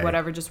 wheelchairs, like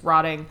whatever, just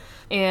rotting.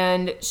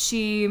 And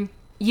she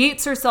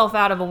yeets herself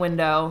out of a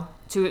window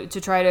to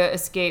try to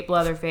escape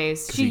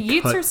Leatherface. She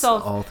yeets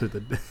herself all through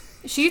the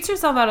She yeets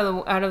herself out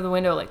of the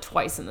window like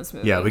twice in this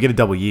movie. Yeah, we get a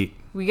double yeet.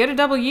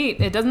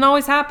 It doesn't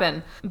always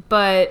happen,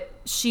 but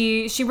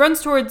she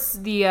runs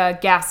towards the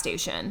gas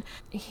station.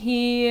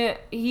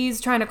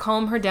 He's trying to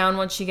calm her down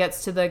once she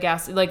gets to the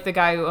gas, like the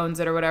guy who owns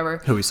it or whatever.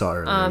 Who we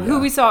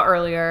saw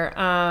earlier.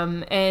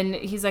 And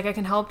he's like, I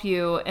can help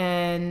you.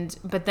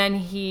 But then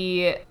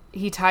he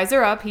ties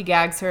her up, he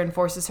gags her and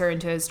forces her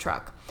into his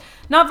truck.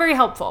 Not very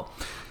helpful.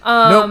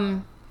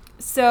 Nope.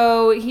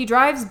 So he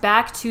drives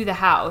back to the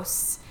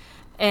house.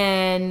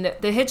 And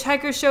the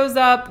hitchhiker shows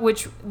up,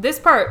 which this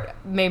part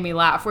made me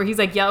laugh, where he's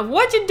like, yeah,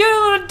 what'd you do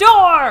to the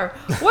door?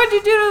 What'd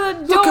you do to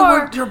the door? Look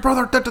at what your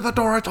brother did to the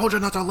door. I told you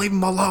not to leave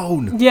him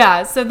alone.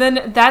 Yeah, so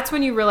then that's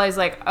when you realize,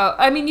 like,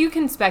 I mean, you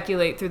can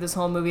speculate through this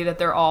whole movie that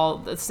they're all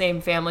the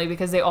same family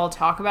because they all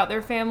talk about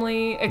their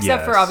family,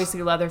 except for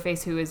obviously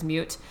Leatherface, who is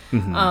mute.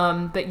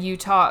 Mm-hmm. But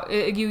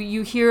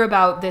you hear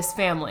about this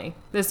family,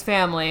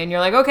 and you're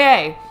like,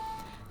 okay.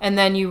 And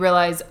then you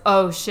realize,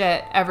 oh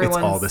shit, it's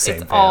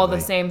all the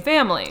same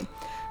family.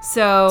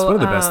 So it's one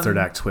of the best third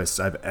act twists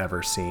I've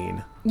ever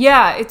seen.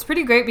 Yeah, it's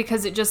pretty great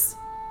because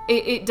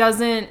it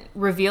doesn't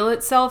reveal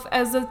itself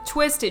as a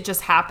twist. It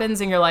just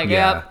happens, and you're like,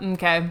 yep,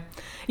 okay.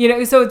 You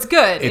know, so it's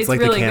good. It's like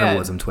really the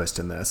cannibalism twist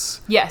in this.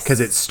 Yes.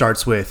 Because it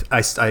starts with,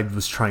 I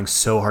was trying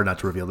so hard not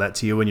to reveal that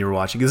to you when you were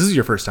watching, because this is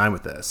your first time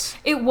with this.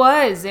 It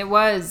was.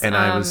 And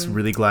I was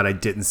really glad I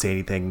didn't say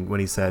anything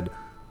when he said,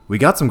 we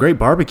got some great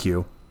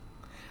barbecue.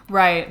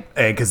 Right.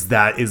 And because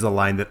that is a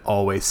line that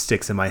always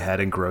sticks in my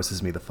head and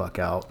grosses me the fuck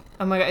out.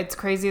 Oh my God, it's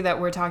crazy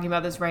that we're talking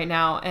about this right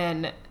now.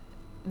 And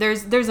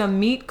there's a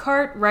meat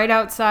cart right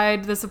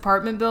outside this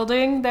apartment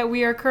building that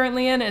we are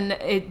currently in. And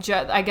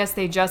I guess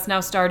they just now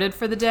started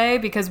for the day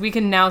because we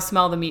can now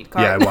smell the meat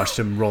cart. Yeah, I watched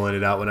him rolling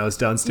it out when I was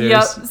downstairs.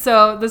 Yep.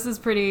 So this is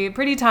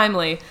pretty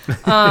timely.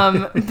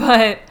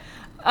 But...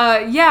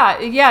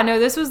 no,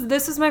 this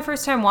was my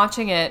first time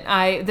watching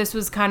it. This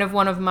was kind of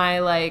one of my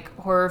like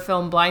horror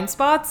film blind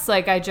spots.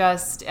 Like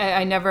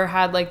I never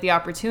had like the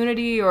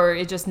opportunity, or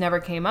it just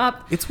never came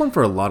up. It's one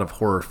for a lot of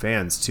horror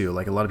fans too.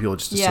 Like a lot of people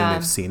just assume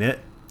they've seen it.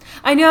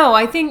 I know.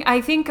 I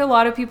think a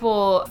lot of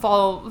people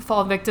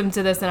fall victim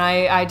to this, and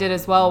I did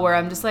as well, where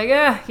I'm just like,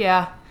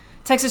 yeah,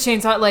 Texas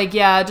Chainsaw, like,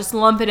 yeah, just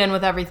lump it in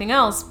with everything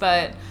else,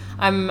 but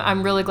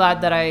I'm really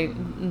glad that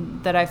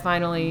I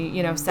finally,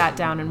 you know, sat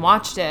down and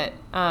watched it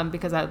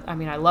because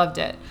I loved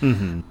it.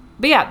 Mm-hmm.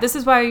 But yeah, this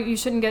is why you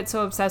shouldn't get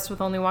so obsessed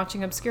with only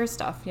watching obscure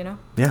stuff, you know?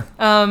 Yeah.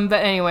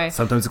 But anyway,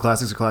 sometimes the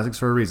classics are classics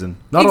for a reason.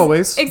 Not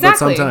always, but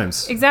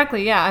sometimes.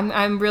 Exactly. Yeah.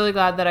 I'm really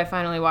glad that I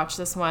finally watched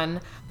this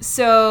one.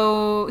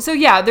 So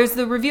yeah, there's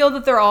the reveal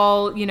that they're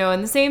all, you know,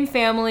 in the same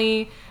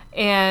family,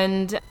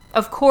 and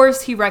of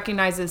course he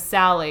recognizes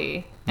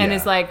Sally. And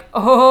is like,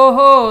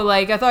 oh,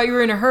 like, I thought you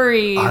were in a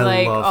hurry.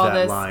 I love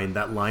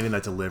that line and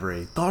that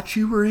delivery. Thought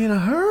you were in a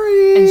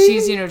hurry. And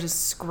she's, you know,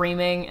 just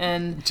screaming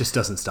and... It just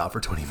doesn't stop for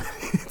 20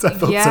 minutes. I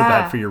felt so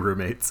bad for your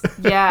roommates.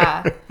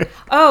 Yeah.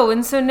 Oh,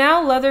 and so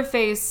now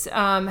Leatherface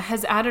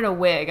has added a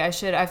wig. I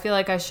feel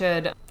like I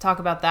should talk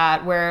about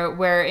that,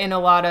 where in a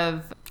lot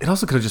of... It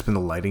also could have just been the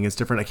lighting is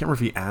different. I can't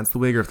remember if he adds the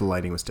wig or if the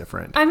lighting was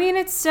different. I mean,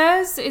 it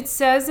says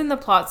in the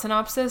plot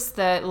synopsis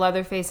that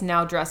Leatherface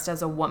now dressed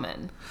as a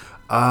woman.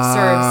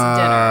 Serves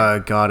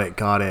dinner.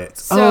 Got it.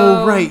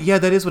 So, right. Yeah,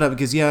 that is what happened.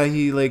 Because,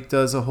 he, like,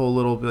 does a whole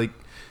little, like,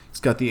 he's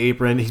got the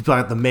apron. He's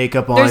got the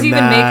makeup on. There's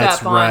even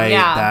makeup on, right.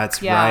 Yeah.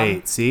 That's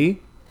right. See?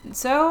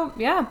 So,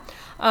 yeah.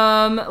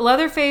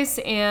 Leatherface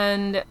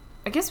and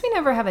I guess we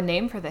never have a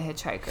name for the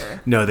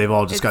hitchhiker. No, they've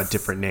all just got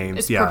different names.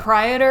 It's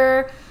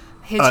proprietor,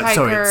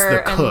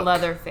 hitchhiker, and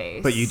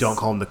Leatherface. But you don't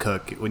call him the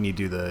cook when you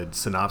do the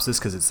synopsis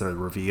because it's the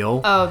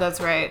reveal. Oh, that's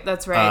right. The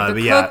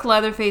cook,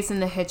 Leatherface, and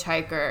the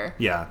hitchhiker.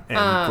 Yeah,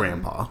 and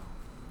Grandpa.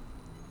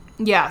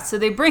 Yeah, so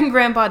they bring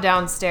Grandpa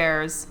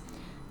downstairs,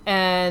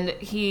 and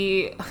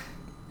he...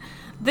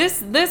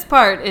 This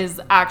part is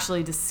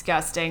actually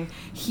disgusting.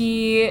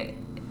 He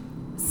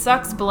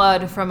sucks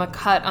blood from a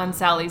cut on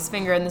Sally's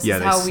finger, and this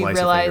is how we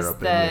realize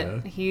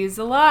that he's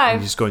alive.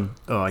 He's just going,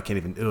 oh, I can't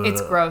even...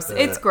 It's gross.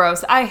 It's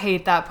gross. I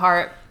hate that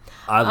part.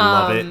 I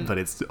love it, but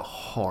it's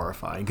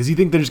horrifying. Because you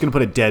think they're just going to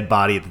put a dead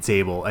body at the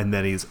table, and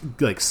then he's,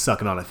 like,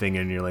 sucking on a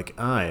finger, and you're like,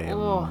 I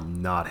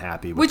am not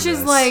happy with this. Which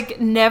is,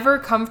 like, never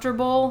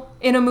comfortable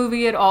in a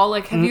movie at all.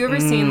 Like, have you ever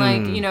seen,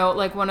 like, you know,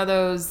 like, one of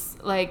those,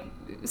 like,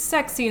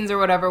 sex scenes or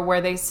whatever where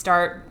they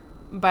start...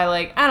 by,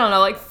 like, I don't know,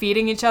 like,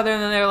 feeding each other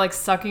and then they're, like,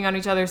 sucking on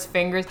each other's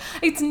fingers.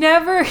 It's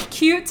never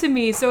cute to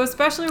me, so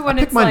especially when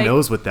it's, like... I pick my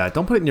nose with that.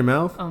 Don't put it in your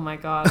mouth. Oh, my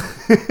God.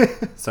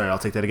 Sorry, I'll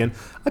take that again.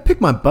 I pick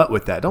my butt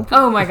with that. Don't put...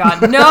 Oh, my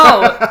God.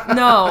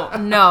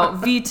 No.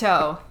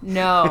 Veto.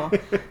 No.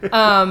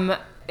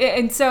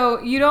 And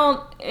so you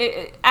don't...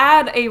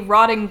 add a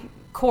rotting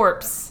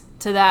corpse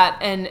to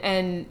that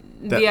and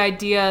the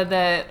idea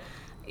that,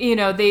 you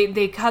know,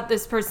 they cut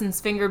this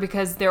person's finger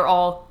because they're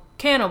all...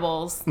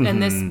 cannibals, and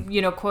this,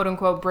 you know, quote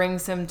unquote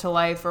brings him to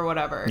life or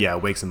whatever. Yeah,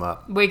 wakes him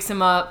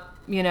up,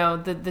 you know,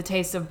 the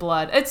taste of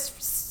blood. It's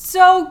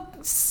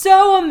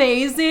so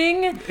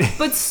amazing,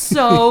 but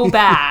so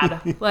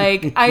bad.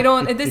 Like, I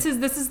don't, this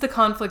is the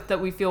conflict that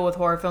we feel with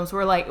horror films.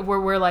 We're like,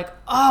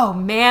 oh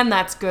man,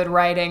 that's good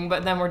writing,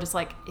 but then we're just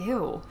like,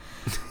 ew,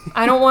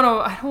 I don't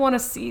want to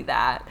see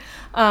that.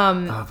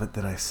 But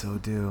then I so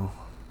do.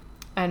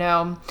 I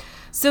know.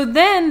 So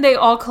then they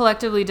all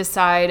collectively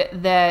decide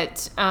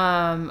that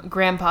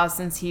Grandpa,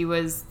 since he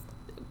was,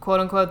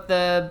 quote-unquote,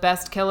 the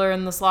best killer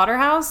in the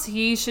slaughterhouse,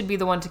 he should be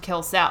the one to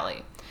kill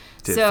Sally.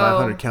 Did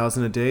 500 cows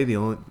in a day,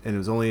 and it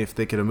was only if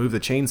they could have moved the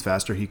chains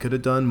faster, he could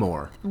have done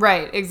more.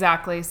 Right,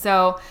 exactly.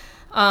 So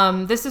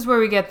this is where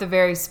we get the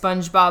very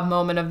SpongeBob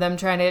moment of them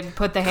trying to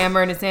put the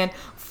hammer in his hand.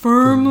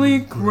 Firmly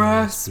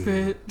grasp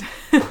it.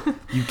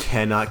 You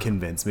cannot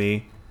convince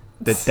me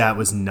that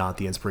was not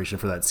the inspiration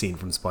for that scene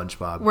from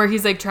SpongeBob, where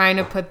he's like trying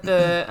to put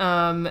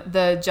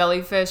the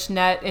jellyfish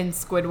net in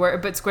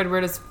Squidward, but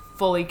Squidward is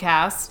fully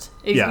cast.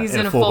 He's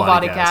in a full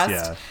body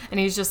cast, and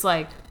he's just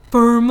like,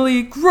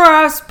 firmly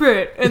grasp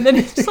it, and then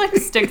he just like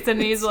sticks it,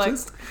 and he's like,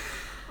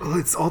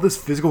 it's all this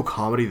physical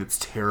comedy that's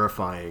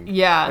terrifying.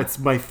 Yeah, it's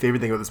my favorite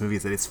thing about this movie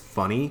is that it's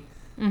funny.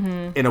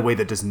 In a way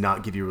that does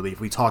not give you relief.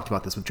 We talked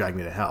about this with Drag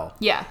Me to Hell.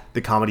 Yeah.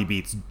 The comedy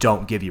beats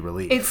don't give you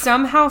relief. It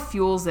somehow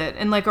fuels it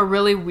in like a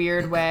really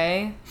weird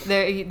way.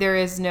 There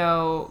is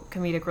no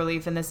comedic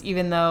relief in this,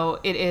 even though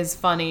it is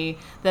funny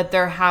that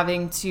they're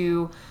having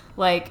to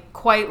like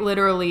quite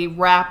literally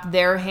wrap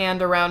their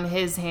hand around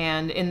his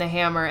hand in the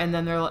hammer and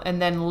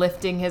then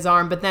lifting his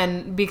arm, but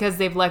then because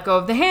they've let go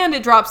of the hand,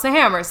 it drops the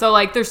hammer. So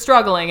like they're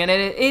struggling, and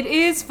it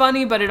is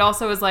funny, but it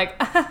also is like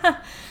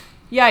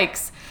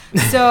yikes.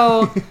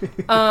 So,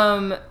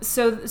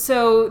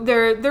 so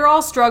they're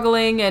all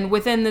struggling, and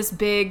within this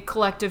big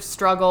collective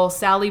struggle,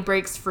 Sally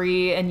breaks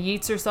free and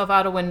yeets herself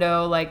out a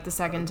window like the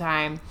second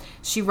time.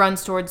 She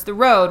runs towards the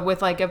road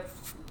with like a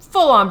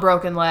full-on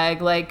broken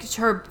leg, like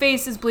her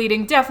face is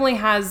bleeding, definitely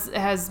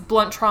has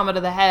blunt trauma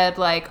to the head,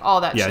 like all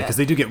that shit. Yeah, because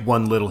they do get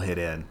one little hit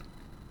in.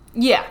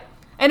 Yeah.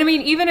 And I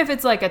mean, even if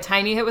it's like a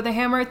tiny hit with a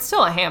hammer, it's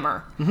still a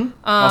hammer. Mm-hmm.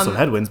 Also,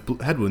 head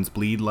wounds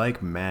bleed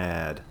like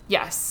mad.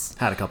 Yes.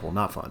 Had a couple,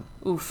 not fun.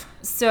 Oof.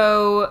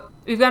 So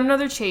we've got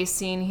another chase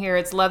scene here.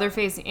 It's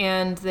Leatherface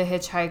and the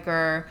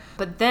hitchhiker,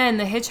 but then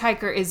the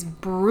hitchhiker is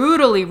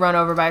brutally run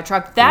over by a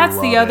truck. That's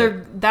the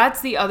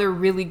other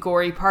really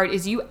gory part.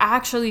 Is you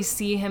actually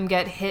see him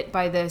get hit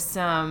by this.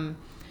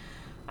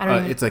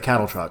 It's a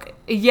cattle truck.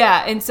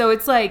 Yeah, and so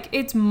it's like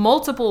it's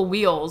multiple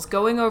wheels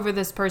going over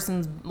this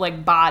person's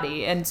like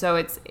body, and so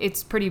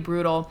it's pretty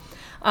brutal.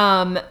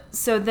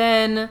 So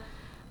then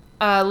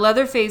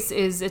Leatherface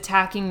is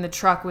attacking the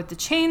truck with the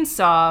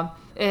chainsaw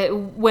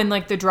when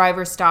like the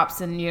driver stops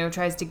and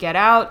tries to get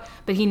out,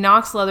 but he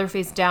knocks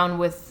Leatherface down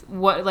with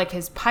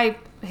his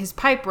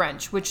pipe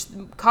wrench, which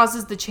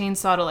causes the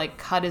chainsaw to like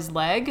cut his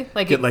leg.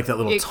 Like get like that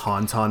little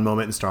tauntaun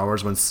moment in Star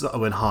Wars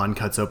when Han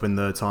cuts open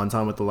the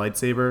tauntaun with the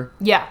lightsaber.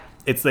 Yeah,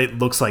 it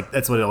looks like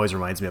that's what it always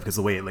reminds me of, because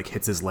the way it like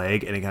hits his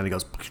leg and it kind of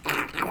goes.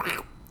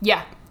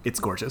 Yeah, it's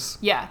gorgeous.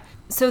 Yeah.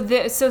 So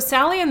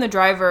Sally and the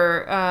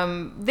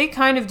driver, they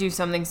kind of do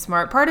something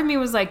smart. Part of me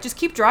was like, just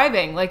keep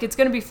driving. Like, it's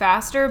going to be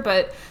faster,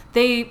 but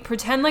they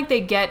pretend like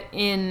they get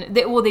in.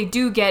 They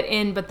do get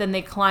in, but then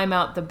they climb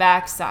out the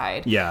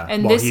backside. Yeah,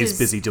 and while he's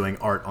busy doing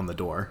art on the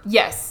door.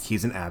 Yes.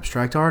 He's an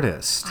abstract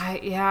artist.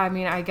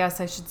 I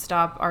guess I should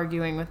stop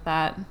arguing with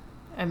that.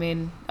 I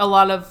mean,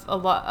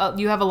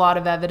 you have a lot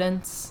of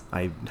evidence.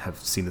 I have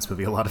seen this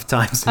movie a lot of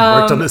times and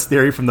worked on this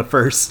theory from the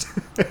first.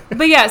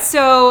 But yeah,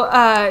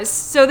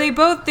 so they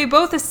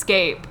both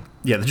escape.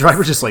 Yeah, the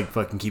driver just like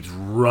fucking keeps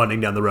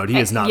running down the road. He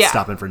is not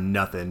stopping for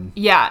nothing.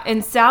 Yeah,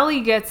 and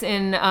Sally gets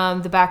in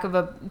the back of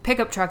a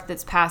pickup truck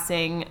that's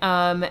passing,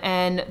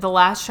 and the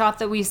last shot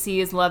that we see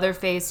is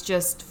Leatherface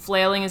just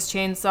flailing his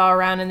chainsaw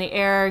around in the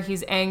air.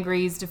 He's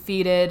angry, he's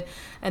defeated,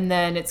 and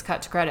then it's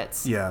cut to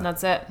credits. Yeah. And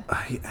that's it.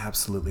 I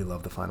absolutely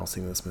love the final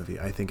scene of this movie.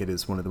 I think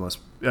it's one of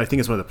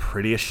the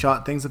prettiest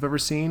shot things I've ever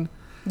seen.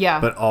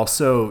 Yeah. But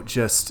also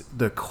just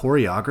the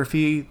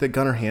choreography that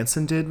Gunnar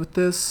Hansen did with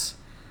this.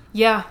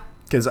 Yeah.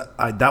 Because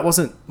that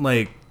wasn't,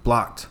 like,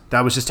 blocked.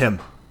 That was just him.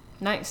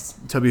 Nice.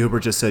 Tobe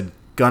Hooper just said,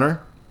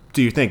 Gunnar,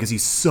 do your thing, because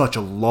he's such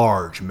a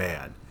large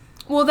man.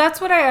 Well,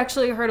 that's what I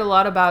actually heard a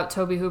lot about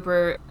Tobe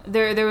Hooper.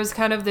 There was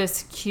kind of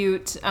this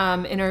cute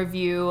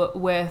interview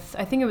with,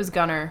 I think it was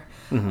Gunnar.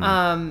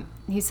 Mm-hmm.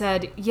 He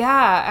said, yeah,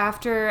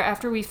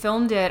 after we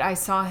filmed it, I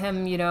saw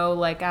him,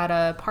 like at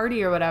a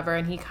party or whatever,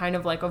 and he kind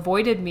of like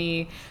avoided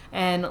me.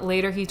 And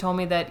later he told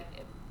me that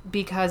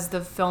because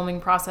the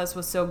filming process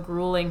was so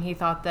grueling, he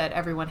thought that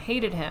everyone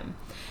hated him.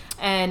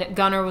 And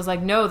Gunnar was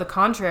like, no, the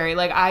contrary.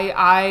 Like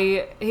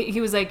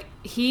he was like,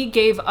 he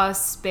gave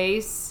us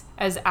space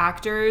as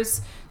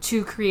actors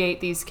to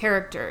create these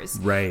characters.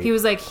 Right. He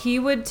was like, he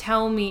would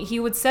tell me, he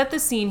would set the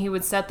scene, he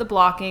would set the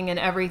blocking and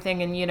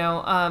everything and,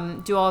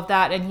 do all of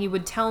that. And he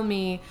would tell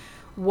me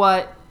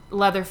what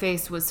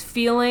Leatherface was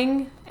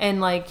feeling and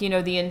like,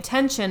 the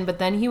intention, but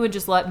then he would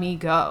just let me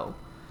go.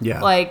 Yeah.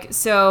 Like,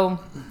 so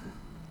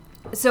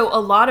a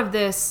lot of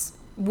this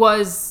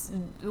was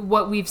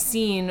what we've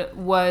seen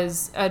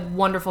was a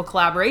wonderful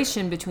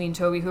collaboration between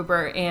Tobe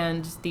Hooper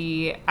and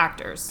the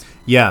actors.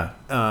 Yeah.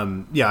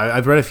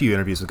 I've read a few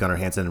interviews with Gunnar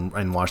Hansen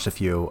and watched a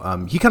few.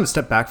 He kind of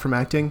stepped back from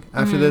acting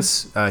after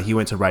this. He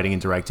went to writing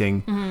and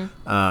directing.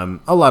 A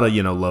lot of,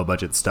 low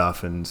budget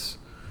stuff and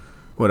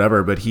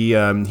whatever, but he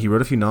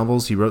wrote a few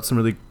novels. He wrote some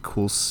really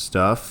cool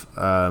stuff.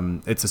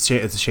 It's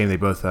a shame they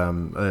both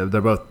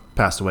they're both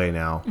passed away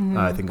now.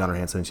 I think Gunnar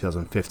Hansen in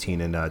 2015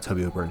 and Tobe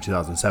Hooper in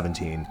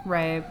 2017.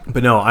 Right.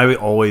 But no, I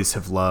always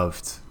have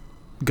loved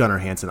Gunnar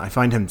Hansen. I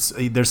find him,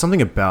 there's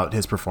something about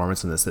his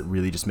performance in this that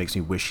really just makes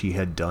me wish he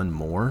had done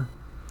more.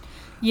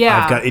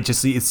 Yeah. It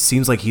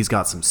seems like he's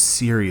got some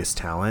serious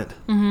talent.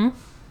 Mm-hmm.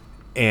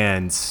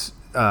 And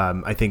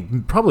I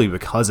think probably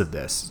because of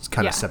this, it's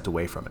kind of stepped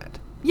away from it.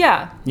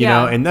 Yeah. You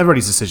know, and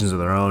everybody's decisions are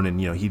their own. And,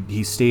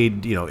 he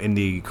stayed, in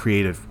the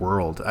creative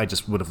world. I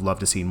just would have loved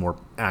to see more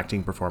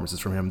acting performances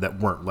from him that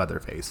weren't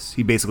Leatherface.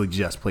 He basically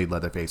just played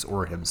Leatherface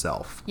or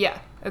himself. Yeah,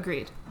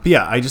 agreed. But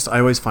yeah, I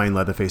always find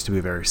Leatherface to be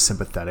a very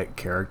sympathetic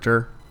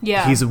character.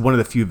 Yeah. He's one of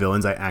the few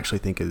villains I actually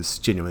think is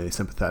genuinely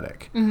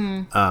sympathetic.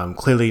 Mm-hmm.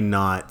 Clearly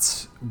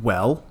not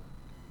well,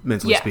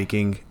 mentally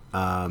speaking,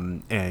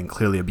 and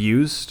clearly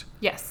abused.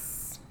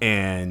 Yes.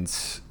 And,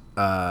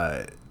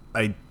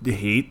 I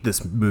hate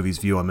this movie's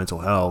view on mental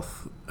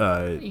health.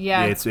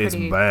 It's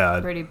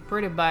bad.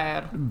 Pretty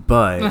bad.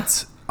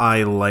 But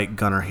I like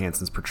Gunnar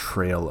Hansen's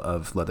portrayal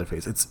of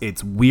Leatherface.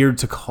 It's weird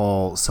to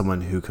call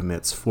someone who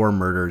commits 4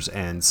 murders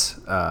and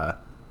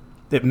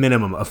at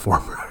minimum of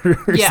 4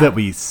 murders that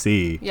we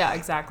see. Yeah,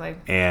 exactly.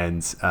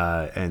 And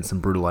some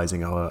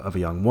brutalizing of a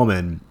young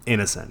woman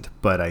innocent.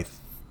 But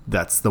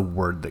that's the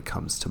word that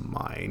comes to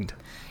mind.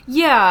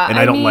 Yeah, and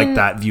I don't like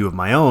that view of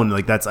my own.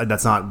 Like that's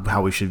not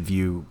how we should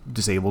view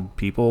disabled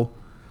people.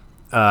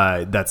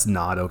 That's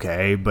not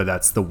okay, but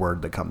that's the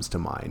word that comes to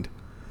mind.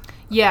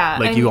 Yeah,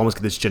 like you almost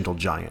get this gentle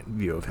giant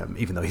view of him,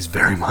 even though he's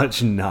very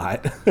much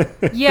not.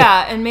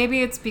 Yeah, and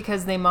maybe it's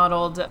because they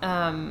modeled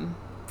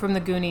from the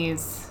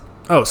Goonies.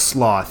 Oh,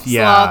 Sloth,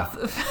 yeah.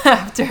 Sloth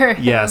after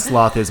him. Yeah,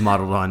 Sloth is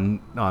modeled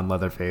on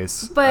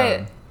Leatherface.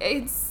 But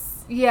it's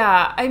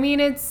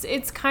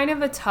kind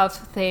of a tough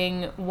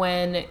thing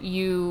when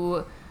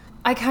you.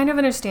 I kind of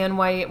understand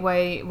why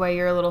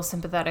you're a little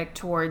sympathetic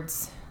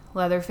towards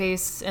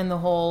Leatherface and the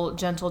whole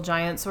gentle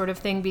giant sort of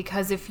thing,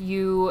 because if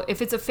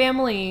it's a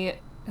family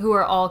who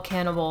are all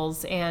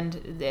cannibals and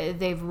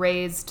they've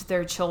raised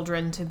their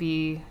children to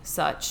be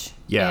such,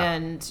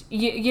 and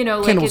you know,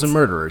 like cannibals and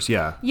murderers,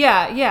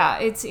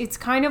 it's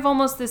kind of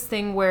almost this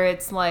thing where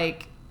it's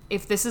like,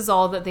 if this is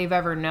all that they've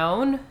ever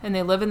known and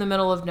they live in the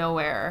middle of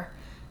nowhere,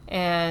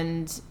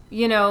 and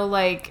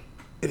like.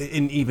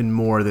 And even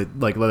more that,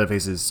 like,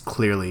 Leatherface is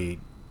clearly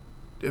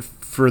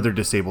further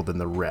disabled than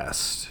the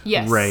rest.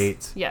 Yes.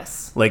 Right?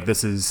 Yes. Like,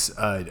 this is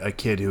a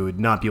kid who would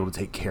not be able to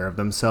take care of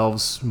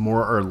themselves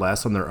more or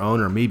less on their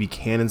own, or maybe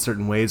can in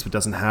certain ways, but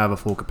doesn't have a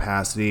full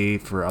capacity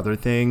for other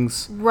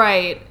things.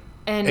 Right.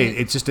 And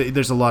it's just,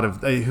 there's a lot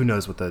of, who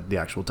knows what the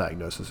actual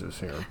diagnosis is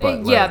here.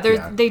 But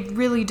they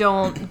really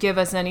don't give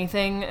us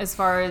anything as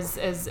far as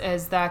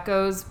that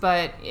goes.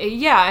 But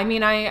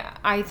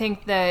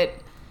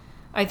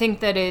I think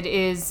that it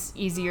is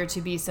easier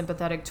to be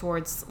sympathetic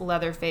towards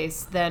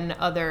Leatherface than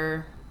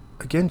other.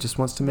 Again, just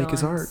wants to make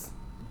villains. his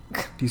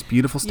art. These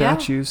beautiful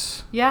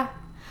statues. Yeah.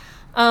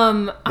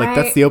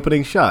 That's the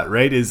opening shot,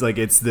 right? Is like,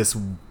 it's this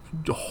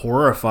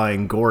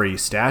horrifying, gory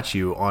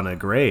statue on a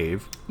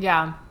grave.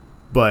 Yeah.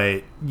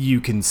 But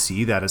you can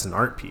see that as an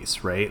art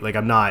piece, right? Like,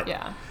 I'm not.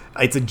 Yeah.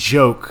 It's a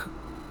joke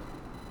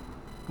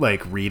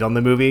like read on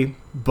the movie,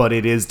 but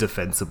it is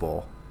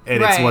defensible.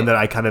 And it's one that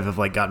I kind of have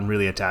like gotten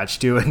really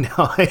attached to, and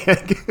now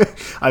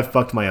I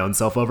fucked my own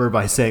self over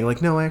by saying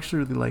like, no, I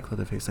actually really like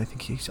Leatherface. I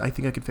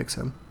think I could fix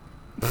him.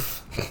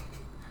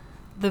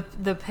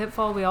 The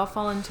pitfall we all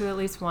fall into at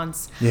least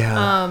once.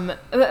 Yeah.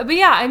 But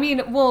yeah, I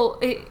mean, well,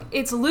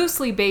 it's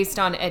loosely based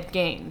on Ed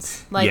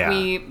Gaines, like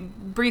we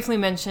briefly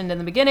mentioned in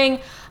the beginning,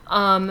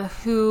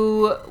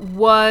 who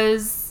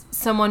was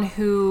someone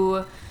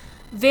who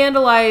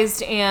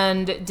vandalized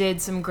and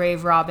did some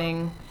grave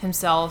robbing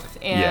himself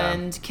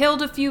and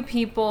killed a few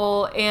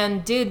people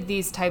and did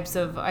these types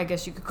of, I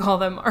guess you could call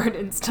them, art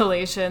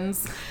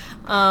installations.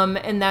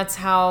 And that's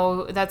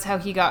how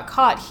he got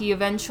caught. He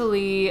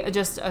eventually,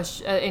 just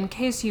in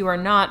case you are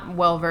not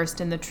well versed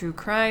in the true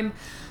crime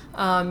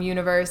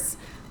universe,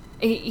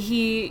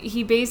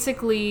 he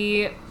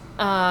basically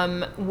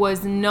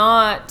was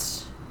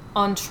not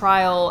on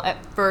trial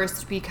at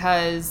first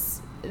because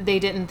they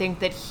didn't think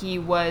that he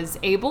was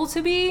able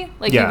to be,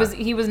 like,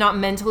 he was not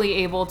mentally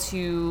able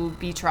to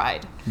be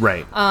tried.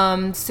 Right.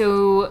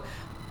 So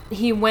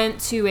he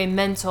went to a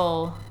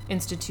mental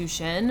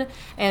institution,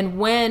 and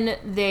when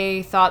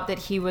they thought that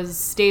he was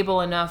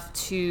stable enough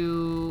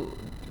to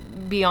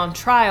be on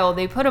trial,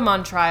 they put him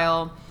on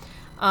trial,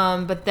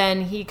 but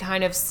then he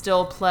kind of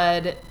still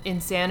pled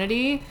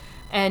insanity,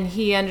 and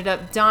he ended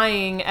up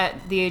dying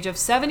at the age of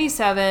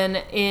 77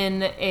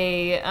 in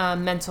a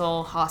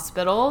mental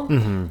hospital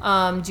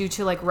due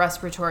to like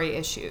respiratory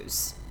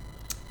issues.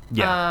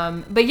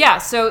 But yeah,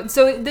 so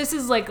this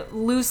is like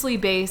loosely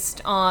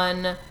based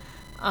on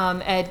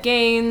Ed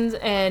Gaines,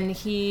 and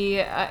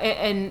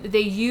and they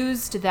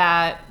used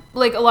that,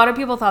 like, a lot of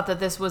people thought that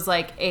this was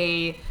like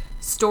a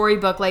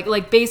storybook,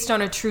 like based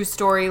on a true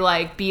story,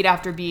 like beat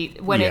after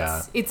beat, when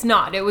it's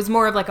not. It was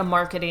more of like a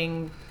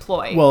marketing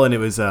ploy. Well, and it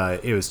was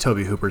Tobe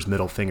Hooper's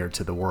middle finger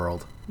to the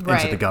world and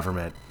to the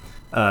government,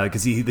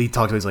 because he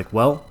talked to, he's like,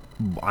 well,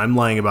 I'm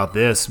lying about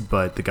this,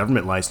 but the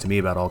government lies to me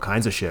about all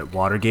kinds of shit.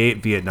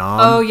 Watergate, Vietnam.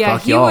 Oh yeah,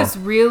 fuck he y'all. was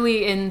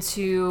really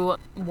into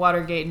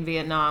Watergate and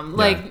Vietnam.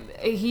 Like,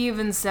 he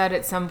even said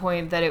at some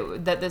point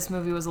that this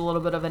movie was a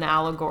little bit of an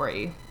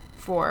allegory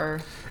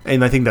for.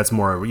 And I think that's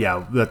more,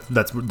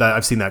 that's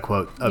I've seen that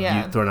quote of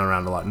you thrown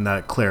around a lot, and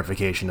that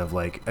clarification of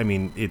like, I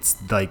mean, it's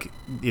like,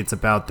 it's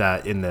about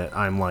that in that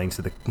I'm lying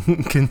to the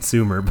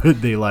consumer,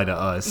 but they lie to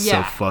us,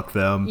 so fuck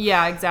them.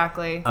 Yeah,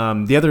 exactly.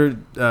 The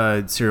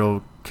other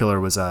serial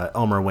killer was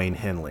Elmer Wayne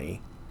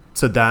Henley.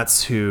 So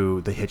that's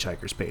who The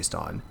Hitchhiker's based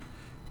on,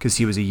 because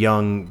he was a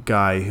young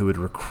guy who would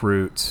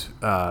recruit.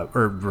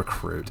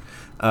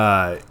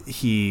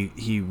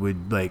 He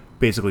would like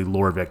basically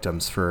lure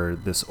victims for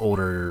this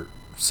older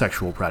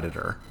sexual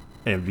predator,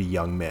 and it would be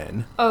young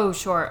men. Oh,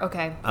 sure.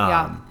 Okay.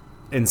 Yeah.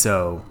 And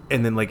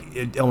then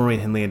like Elmer Wayne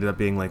Henley ended up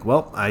being like,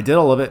 well, I did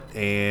all of it,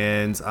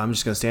 and I'm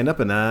just going to stand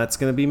up, and that's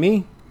going to be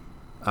me.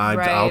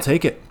 I'll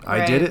take it.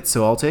 I did it,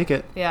 so I'll take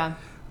it. Yeah.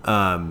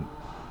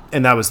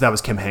 And that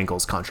was Kim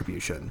Henkel's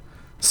contribution.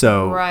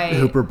 So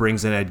Hooper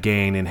brings in Ed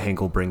Gein, and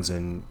Henkel brings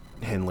in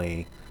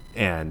Henley,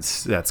 and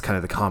that's kind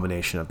of the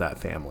combination of that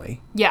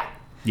family. Yeah.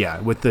 Yeah,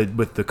 with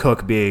the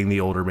cook being the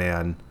older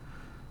man,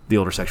 the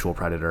older sexual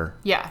predator.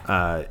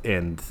 Yeah.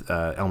 And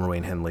Elmer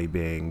Wayne Henley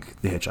being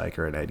the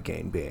hitchhiker, and Ed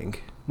Gein being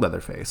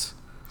Leatherface.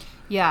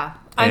 Yeah.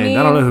 I mean,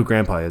 I don't know who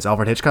Grandpa is.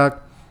 Alfred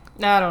Hitchcock?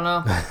 I don't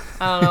know.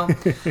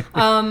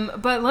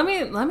 But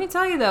let me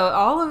tell you though,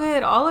 all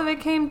of it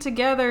came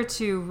together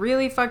to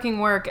really fucking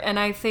work, and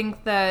I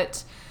think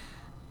that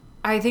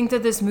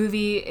this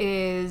movie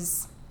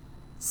is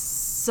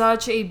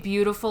such a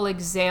beautiful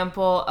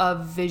example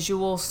of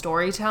visual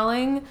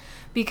storytelling,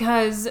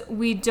 because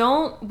we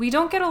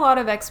don't get a lot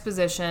of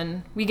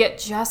exposition. We get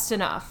just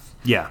enough.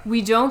 Yeah.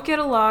 We don't get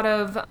a lot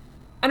of.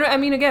 I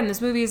mean, again,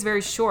 this movie is very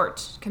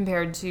short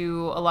compared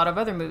to a lot of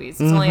other movies.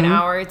 It's only an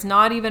hour. It's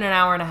not even an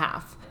hour and a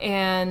half.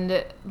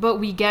 But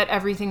we get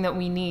everything that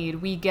we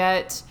need. We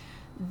get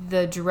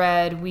the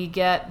dread. We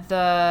get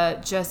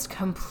the just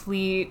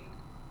complete.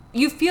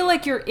 You feel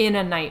like you're in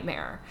a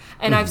nightmare.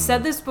 And I've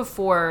said this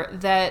before,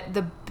 that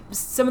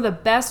some of the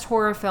best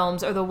horror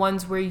films are the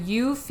ones where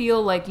you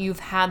feel like you've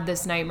had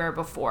this nightmare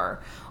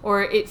before,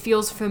 or it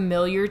feels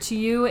familiar to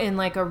you in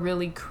like a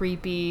really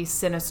creepy,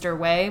 sinister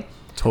way.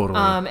 Totally.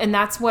 And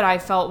that's what I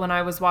felt when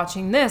I was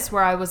watching this,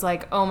 where I was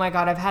like, oh my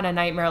God, I've had a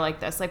nightmare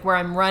like this, like where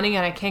I'm running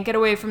and I can't get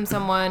away from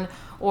someone,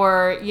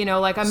 or, you know,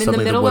 like I'm in the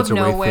middle of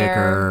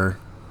nowhere.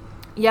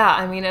 Yeah,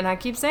 I mean, and I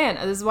keep saying,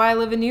 this is why I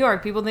live in New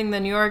York. People think that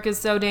New York is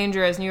so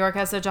dangerous. New York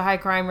has such a high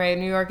crime rate.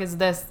 New York is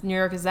this, New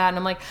York is that. And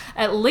I'm like,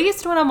 at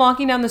least when I'm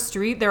walking down the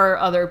street, there are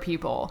other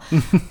people.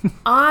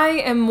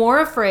 I am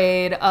more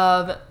afraid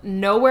of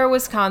Nowhere,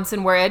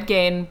 Wisconsin, where Ed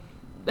Gein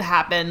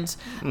happened.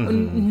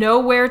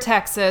 Nowhere,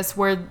 Texas,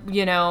 where,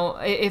 you know,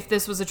 if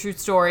this was a true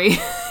story,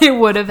 it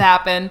would have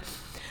happened.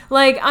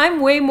 Like, I'm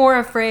way more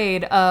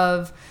afraid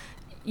of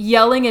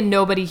yelling and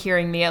nobody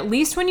hearing me. At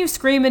least when you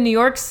scream in New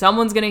York,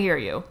 someone's going to hear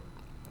you.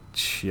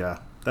 Yeah,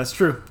 that's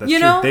true. That's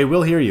true. They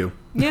will hear you.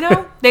 You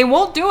know, they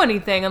won't do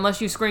anything unless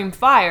you scream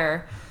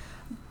fire,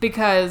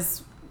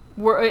 because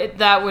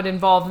that would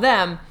involve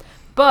them.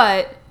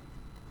 but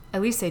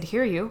at least they'd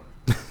hear you.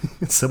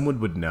 Someone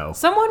would know.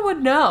 Someone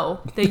would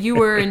know that you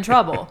were in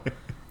trouble.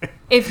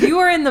 If you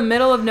are in the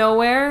middle of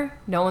nowhere,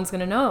 no one's going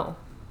to know.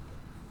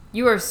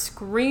 You are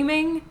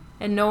screaming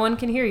and no one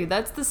can hear you.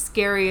 That's the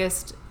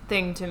scariest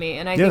thing to me.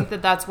 And I think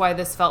that that's why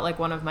this felt like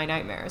one of my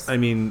nightmares. I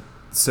mean,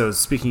 so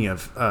speaking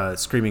of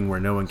screaming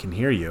where no one can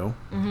hear you,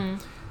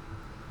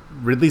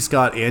 Ridley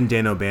Scott and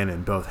Dan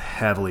O'Bannon both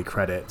heavily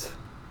credit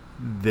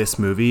this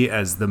movie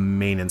as the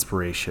main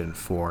inspiration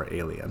for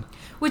Alien.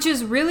 Which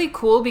is really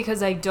cool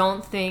because I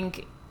don't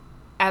think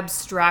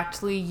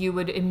abstractly you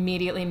would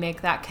immediately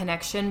make that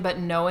connection, but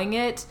knowing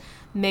it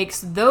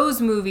makes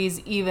those movies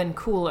even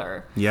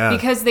cooler. Yeah.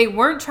 Because they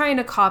weren't trying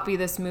to copy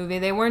this movie.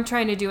 They weren't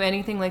trying to do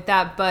anything like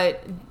that,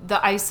 but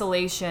the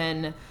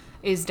isolation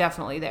is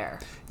definitely there.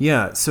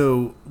 Yeah,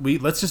 so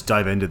let's just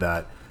dive into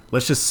that.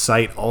 Let's just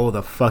cite all of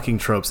the fucking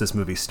tropes this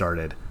movie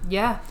started.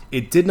 Yeah.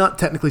 It did not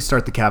technically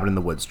start the cabin in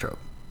the woods trope.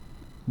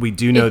 We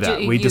do know that.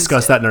 We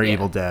discussed that in our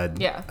Evil Dead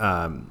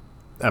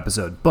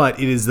episode. But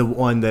it is the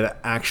one that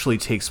actually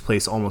takes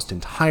place almost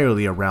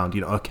entirely around,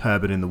 a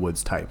cabin in the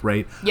woods type,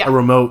 right? Yeah. A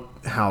remote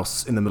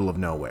house in the middle of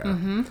nowhere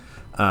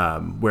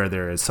where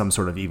there is some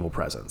sort of evil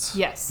presence.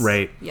 Yes.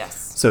 Right?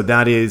 Yes. So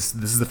this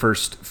is the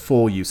first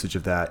full usage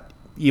of that.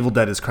 Evil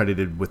Dead is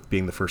credited with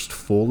being the first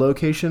full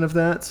location of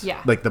that.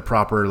 Yeah. Like the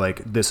proper,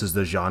 this is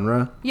the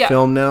genre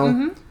film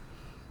now.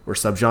 Or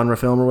subgenre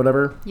film or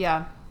whatever.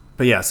 Yeah.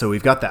 But yeah, so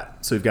we've got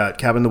that. So we've got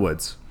Cabin in the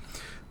Woods.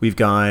 We've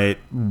got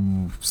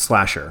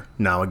slasher.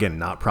 Now, again,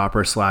 not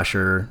proper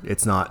slasher.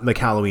 It's not,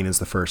 Halloween is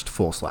the first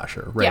full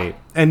slasher, right? Yeah.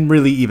 And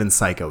really even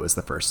Psycho is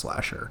the first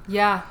slasher.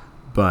 Yeah.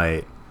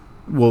 But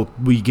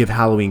we give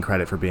Halloween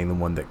credit for being the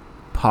one that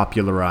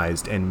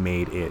popularized and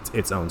made it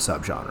its own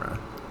subgenre.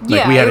 We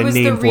had a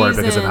name for it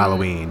because of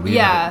Halloween.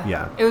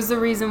 It was the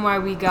reason why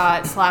we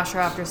got slasher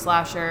after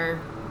slasher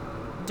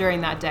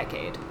during that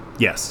decade.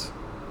 Yes.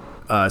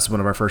 It's one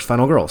of our first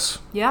Final Girls.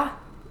 Yeah.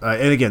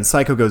 And again,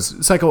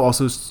 Psycho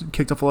also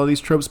kicked off a lot of these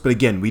tropes, but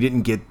again, we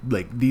didn't get,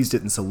 these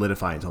didn't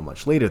solidify until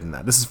much later than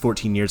that. This is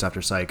 14 years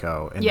after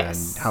Psycho, and then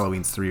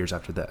Halloween's 3 years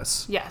after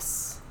this.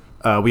 Yes.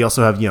 We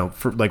also have,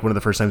 one of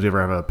the first times we ever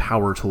have a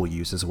power tool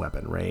used as a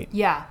weapon, right?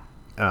 Yeah.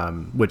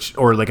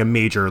 Or a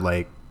major,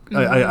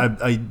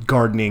 a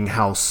gardening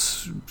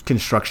house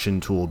construction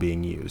tool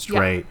being used,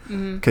 right?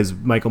 Because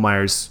Michael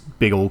Myers'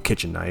 big old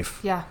kitchen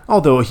knife. Yeah.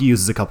 Although he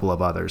uses a couple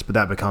of others, but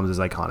that becomes his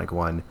iconic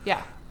one.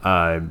 Yeah.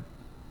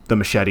 The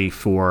machete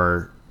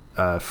for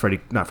not Freddy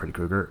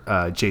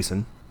Krueger,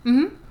 Jason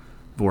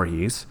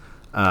Voorhees.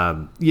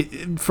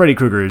 Freddy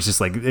Krueger is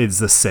just it's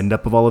the send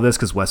up of all of this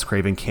because Wes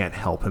Craven can't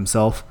help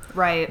himself.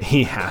 Right.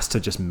 He has to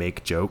just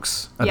make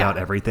jokes about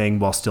everything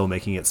while still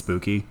making it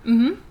spooky.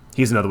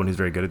 He's another one who's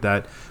very good at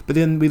that. But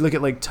then we look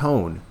at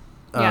Tone.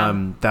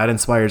 That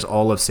inspires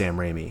all of Sam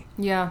Raimi.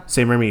 Yeah.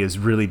 Sam Raimi is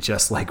really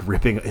just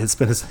ripping his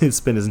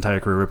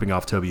entire career ripping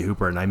off Tobe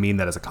Hooper, and I mean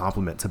that as a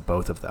compliment to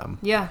both of them.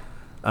 Yeah.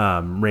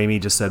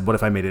 Raimi just said, "What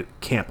if I made it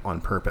camp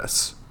on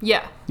purpose?"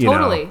 Yeah.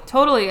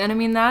 Totally. And I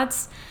mean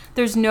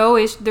there's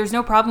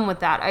no problem with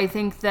that. I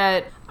think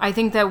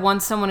that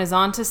once someone is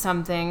onto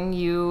something,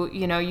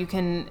 you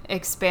can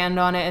expand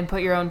on it and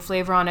put your own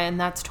flavor on it, and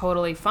that's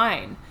totally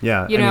fine.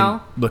 Yeah. I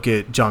mean, look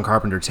at John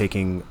Carpenter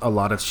taking a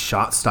lot of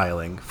shot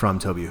styling from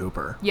Tobe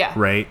Hooper. Yeah.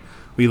 Right?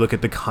 We look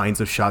at the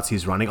kinds of shots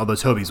he's running, although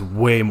Toby's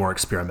way more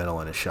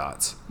experimental in his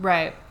shots.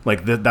 Right.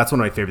 That's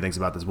one of my favorite things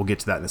about this. We'll get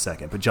to that in a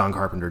second. But John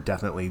Carpenter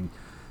definitely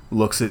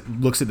looks at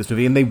this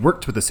movie, and they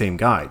worked with the same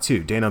guy,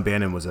 too. Dan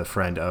O'Bannon was a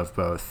friend of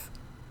both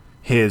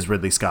his,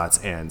 Ridley Scott's,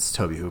 and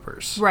Tobe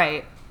Hooper's.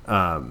 Right.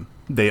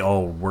 They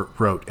all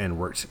wrote and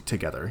worked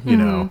together,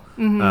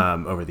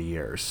 over the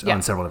years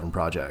on several different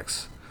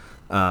projects.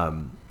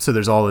 So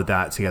there's all of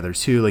that together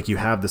too. You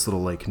have this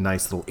little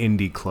nice little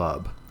indie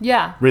club.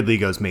 Yeah. Ridley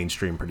goes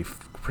mainstream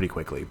pretty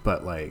quickly,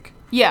 but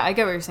yeah, I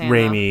get what you're saying.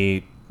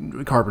 Raimi,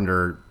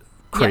 Carpenter,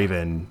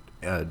 Craven,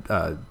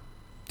 Dan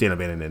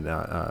O'Bannon,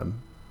 and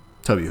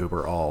Tobe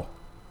Hooper all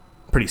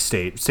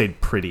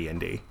stayed pretty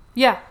indie.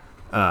 Yeah.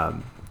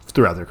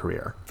 Throughout their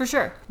career. For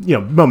sure.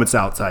 Moments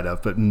outside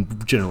of, but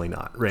generally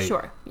not, right?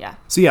 Sure, yeah.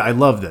 So yeah, I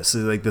love this.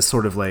 This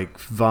sort of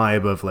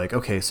vibe of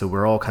okay, so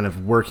we're all kind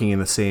of working in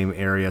the same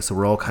area, so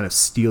we're all kind of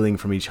stealing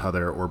from each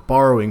other or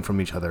borrowing from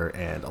each other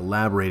and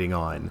elaborating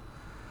on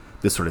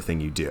this sort of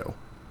thing you do.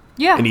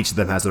 Yeah. And each of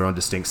them has their own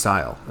distinct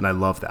style, and I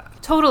love that.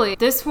 Totally.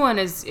 This one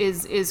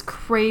is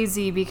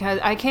crazy because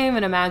I can't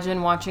even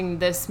imagine watching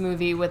this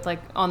movie with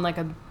on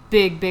a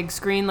big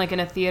screen in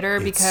a theater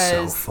because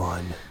it's so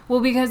fun.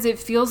 Well, because it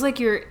feels like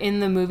you're in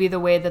the movie the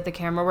way that the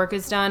camera work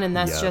is done, and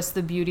that's just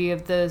the beauty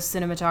of the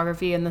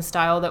cinematography and the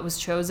style that was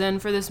chosen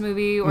for this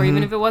movie, or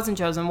even if it wasn't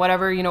chosen,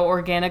 whatever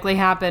organically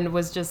happened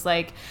was just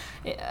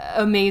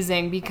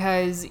amazing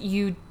because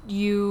you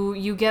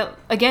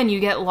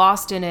get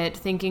lost in it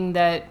thinking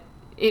that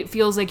it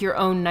feels like your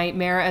own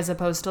nightmare as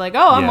opposed to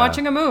I'm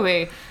watching a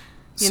movie.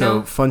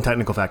 Fun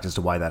technical fact as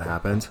to why that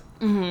happened.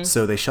 Mm-hmm.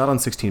 So they shot on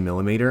 16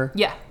 millimeter.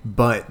 Yeah.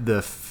 But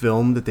the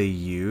film that they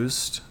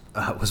used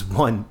was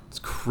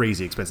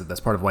crazy expensive. That's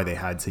part of why they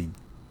had to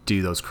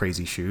do those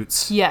crazy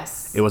shoots.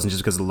 Yes. It wasn't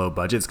just because of the low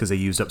budget. It's because they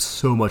used up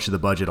so much of the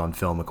budget on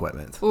film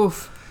equipment.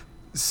 Oof.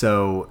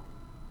 So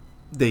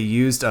they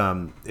used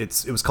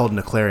it was called an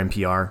Eclair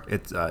MPR.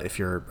 It's if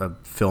you're a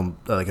film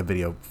like a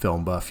video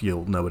film buff,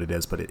 you'll know what it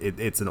is. But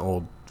it's an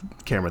old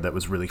camera that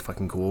was really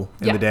fucking cool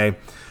in the day.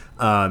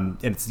 And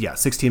it's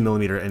 16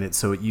 millimeter, and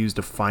it used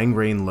a fine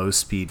grain low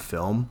speed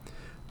film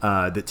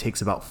that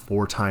takes about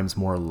 4 times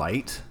more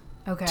light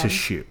to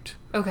shoot.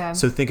 Okay.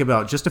 So think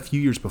about just a few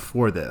years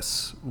before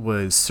this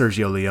was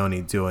Sergio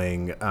Leone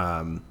doing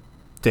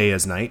day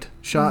as night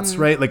shots,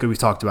 right? Like we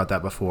talked about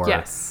that before.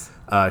 Yes.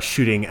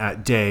 Shooting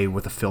at day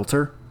with a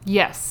filter.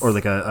 Yes. Or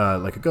like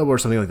a GoPro or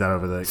something like that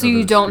over the. So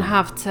you don't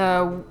have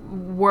to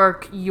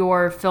work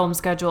your film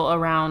schedule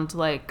around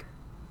like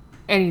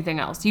anything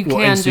else. You can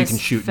just you can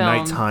shoot film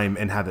nighttime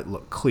and have it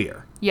look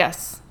clear.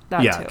 Yes.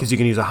 Because you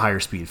can use a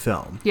higher speed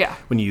film. Yeah.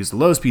 When you use the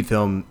low speed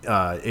film,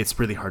 it's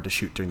really hard to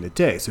shoot during the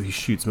day. So he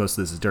shoots most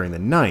of this during the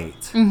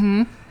night.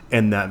 Mm-hmm.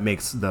 And that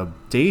makes the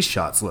day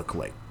shots look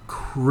like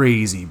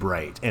crazy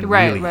bright and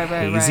really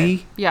hazy.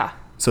 Right. Yeah.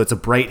 So it's a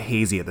bright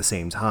hazy at the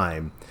same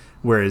time.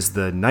 Whereas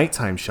the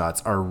nighttime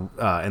shots are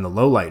and the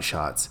low light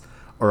shots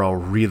are all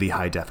really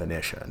high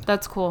definition.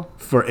 That's cool.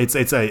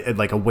 It's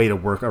a way to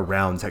work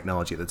around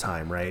technology at the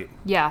time, right?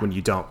 Yeah. When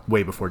you don't,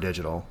 way before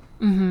digital.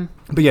 Mm-hmm.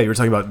 But yeah, you were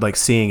talking about like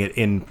seeing it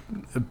in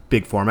a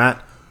big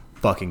format.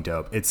 Fucking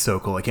dope. It's so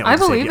cool. I can't wait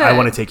to take you. I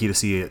want to take you to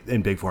see it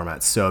in big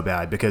format so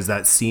bad, because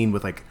that scene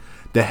with like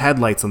the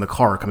headlights on the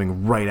car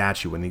coming right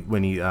at you when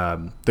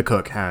the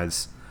cook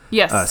has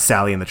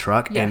Sally in the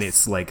truck, and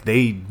it's like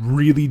they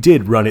really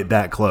did run it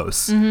that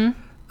close.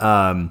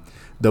 Mm-hmm.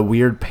 The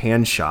weird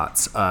pan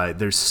shots.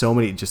 There's so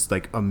many just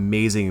like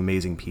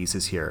amazing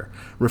pieces here.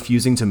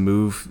 Refusing to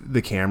move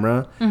the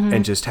camera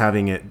and just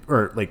having it,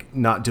 or like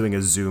not doing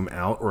a zoom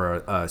out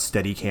or a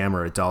steady cam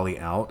or a dolly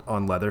out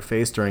on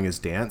Leatherface during his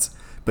dance,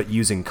 but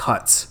using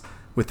cuts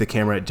with the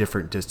camera at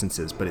different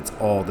distances, but it's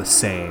all the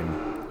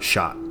same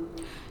shot.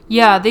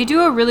 Yeah, they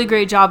do a really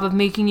great job of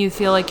making you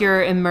feel like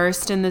you're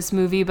immersed in this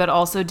movie, but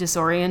also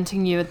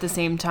disorienting you at the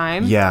same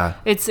time. Yeah.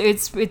 It's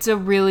a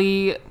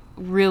really,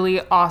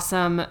 really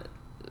awesome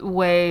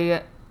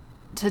way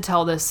to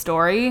tell this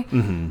story.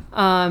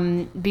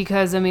 Mm-hmm.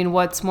 Because, I mean,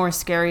 what's more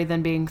scary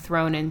than being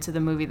thrown into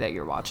the movie that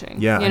you're watching?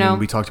 Yeah, I mean,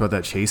 we talked about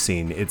that chase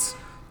scene. It's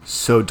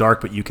so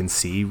dark, but you can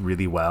see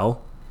really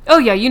well. Oh,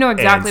 yeah, you know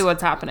exactly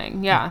what's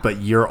happening. Yeah.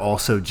 But you're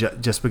also,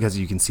 just because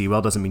you can see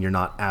well doesn't mean you're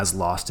not as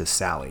lost as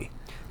Sally.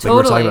 Totally.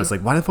 Like we're talking about, it's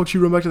like, why the fuck should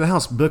you run back to the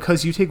house?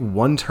 Because you take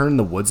one turn in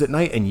the woods at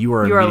night and you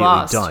are immediately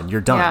lost. done.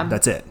 You're done. Yeah.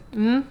 That's it.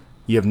 Mm-hmm.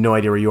 You have no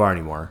idea where you are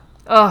anymore.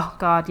 Oh,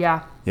 God,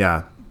 yeah.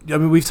 Yeah. I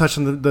mean, we've touched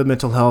on the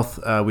mental health.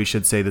 We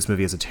should say this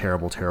movie has a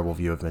terrible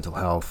view of mental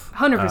health.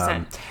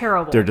 100%.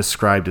 Terrible. They're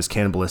described as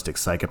cannibalistic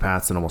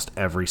psychopaths in almost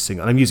every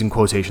single... I'm using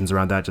quotations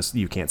around that, just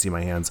you can't see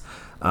my hands.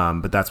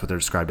 But that's what they're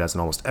described as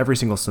in almost every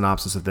single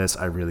synopsis of this.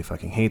 I really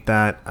fucking hate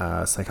that.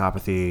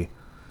 Psychopathy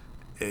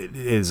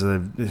is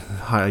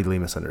highly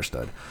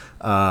misunderstood.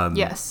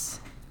 Yes.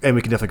 And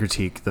we can definitely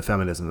critique the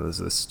feminism of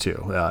this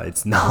too.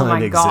 It's non-existent. Oh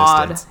my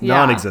God. Yeah.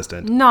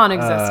 Non-existent.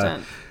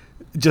 Non-existent.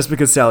 Just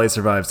because Sally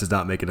survives does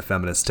not make it a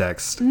feminist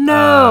text.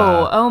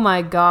 No. Oh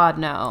my God,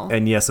 no.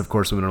 And yes, of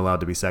course, women are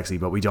allowed to be sexy,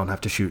 but we don't have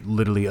to shoot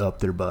literally up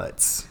their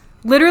butts.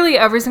 Literally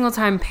every single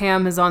time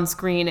Pam is on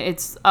screen,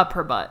 it's up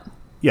her butt.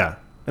 Yeah.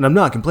 And I'm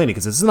not complaining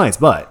because it's a nice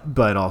butt,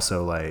 but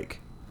also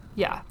like...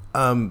 Yeah.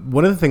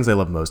 One of the things I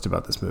love most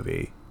about this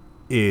movie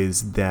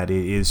is that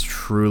it is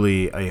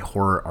truly a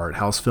horror art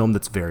house film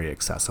that's very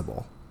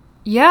accessible.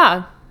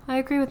 Yeah, I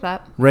agree with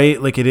that.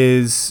 Right? Like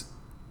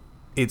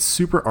it's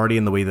super arty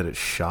in the way that it's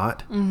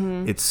shot.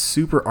 Mm-hmm. It's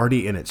super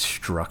arty in its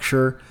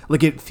structure.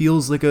 Like it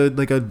feels like a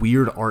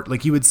weird art.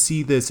 Like you would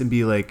see this and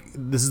be like,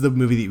 this is the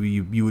movie that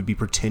you would be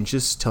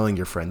pretentious telling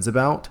your friends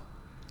about.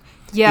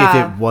 Yeah.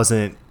 If it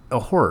wasn't a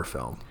horror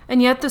film.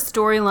 And yet the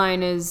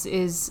storyline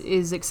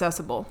is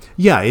accessible.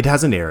 Yeah, it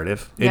has a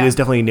narrative. Yeah. It is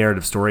definitely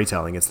narrative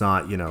storytelling. It's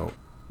not,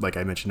 like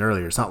I mentioned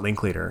earlier, it's not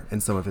Linklater in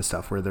some of his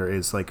stuff where there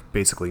is like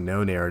basically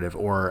no narrative,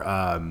 or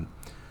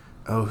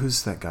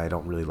who's that guy I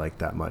don't really like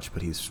that much,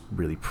 but he's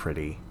really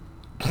pretty.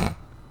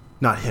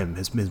 Not him.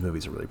 His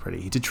movies are really pretty.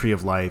 He did Tree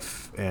of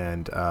Life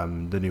and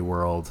The New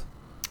World.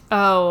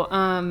 Oh,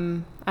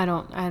 I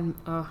don't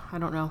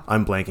know.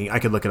 I'm blanking. I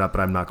could look it up, but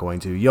I'm not going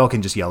to. Y'all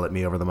can just yell at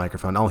me over the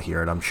microphone. I'll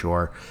hear it, I'm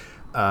sure.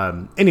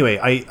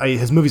 Anyway,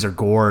 his movies are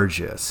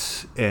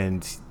gorgeous,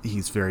 and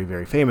he's very,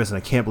 very famous, and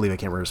I can't believe I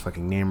can't remember his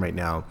fucking name right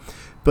now.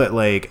 But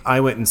like, I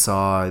went and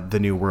saw The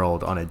New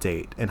World on a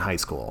date in high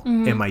school,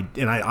 mm-hmm.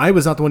 and I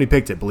was not the one who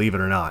picked it, believe it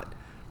or not.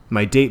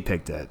 My date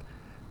picked it,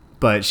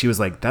 but she was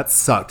like, "That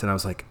sucked," and I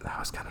was like, "That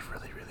was kind of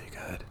really, really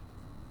good."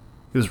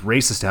 It was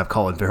racist to have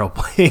Colin Farrell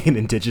playing an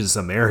Indigenous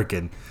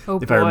American. Oh,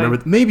 if I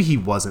remember, maybe he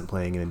wasn't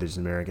playing an Indigenous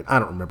American. I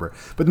don't remember,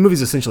 but the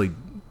movie's essentially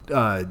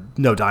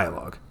no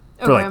dialogue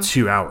for like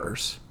 2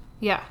 hours.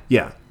 Yeah.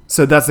 Yeah.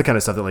 So that's the kind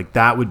of stuff that like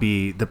that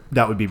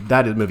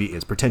movie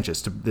is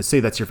pretentious to say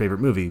that's your favorite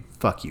movie.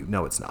 Fuck you.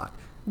 No, it's not.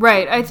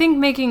 Right. I think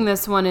making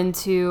this one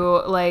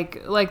into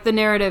like the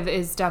narrative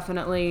is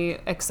definitely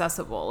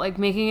accessible. Like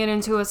making it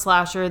into a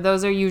slasher,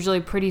 those are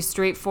usually pretty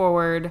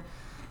straightforward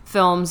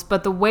films,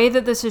 but the way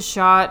that this is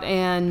shot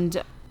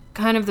and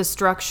kind of the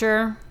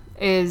structure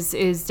is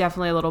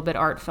definitely a little bit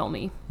art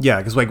filmy. Yeah,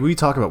 because like we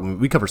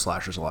cover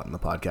slashers a lot in the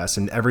podcast,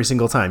 and every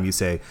single time you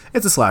say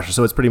it's a slasher,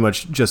 so it's pretty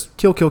much just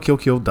kill,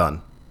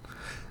 done.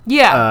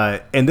 Yeah.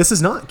 And this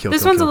is not kill.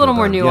 This kill, one's kill, a little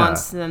kill, more done.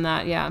 nuanced than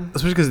that. Yeah.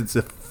 Especially because it's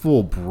a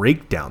full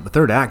breakdown. The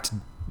third act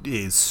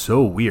is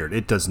so weird.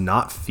 It does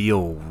not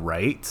feel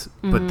right,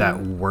 but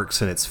that works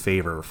in its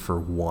favor for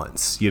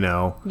once, you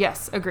know?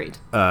 Yes, agreed.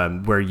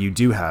 Where you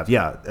do have,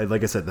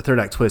 like I said, the third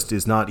act twist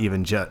is not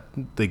even just,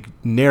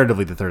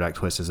 narratively the third act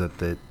twist is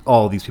that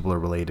all these people are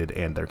related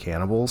and they're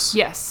cannibals.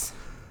 Yes.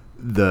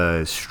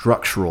 The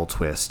structural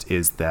twist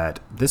is that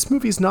this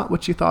movie is not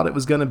what you thought it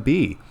was going to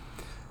be.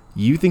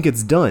 You think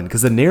it's done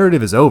because the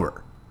narrative is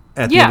over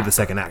at the end of the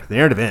second act. The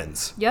narrative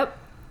ends. Yep.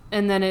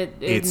 And then it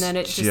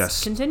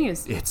just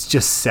continues. It's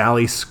just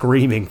Sally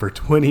screaming for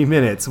 20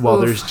 minutes while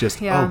there's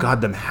just, yeah. oh God,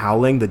 them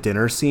howling, the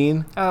dinner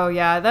scene. Oh,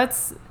 yeah.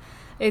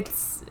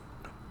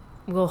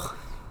 Ugh.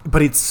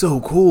 But it's so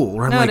cool.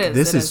 Where I'm like,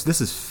 this is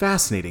is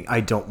fascinating. I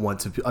don't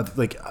want to,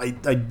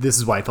 this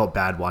is why I felt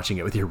bad watching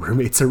it with your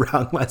roommates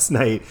around last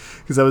night.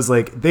 Because I was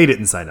like, they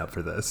didn't sign up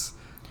for this.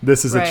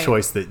 This is a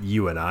choice that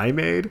you and I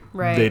made.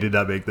 Right. They did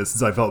not make this.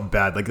 So I felt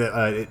bad. Like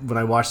when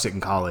I watched it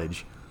in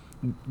college,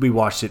 we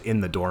watched it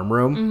in the dorm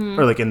room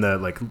or like in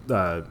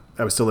the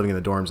I was still living in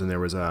the dorms and there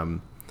was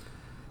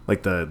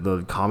like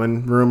the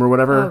common room or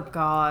whatever. Oh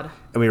God.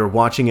 And we were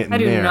watching it in there.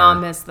 I do not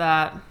miss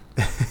that.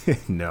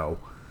 No.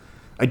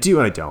 I do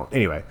and I don't.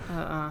 Anyway.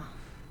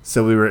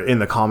 So we were in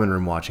the common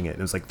room watching it and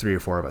it was like 3 or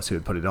 4 of us who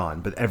had put it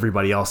on, but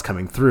everybody else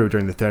coming through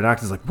during the third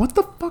act is like, "What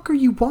the fuck are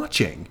you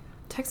watching?"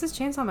 Texas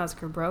Chainsaw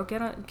Massacre, bro.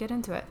 Get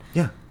into it.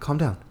 Yeah, calm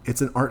down.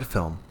 It's an art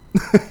film.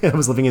 I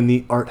was living in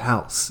the art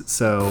house.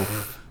 So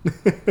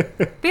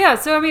But yeah,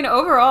 so I mean,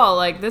 overall,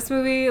 like this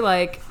movie,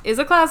 like is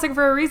a classic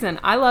for a reason.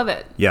 I love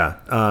it. Yeah,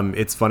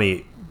 it's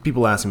funny.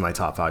 People ask me my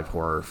top 5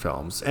 horror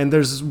films, and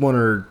there's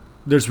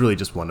really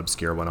just one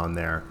obscure one on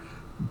there,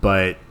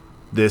 but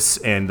this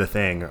and The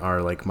Thing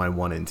are like my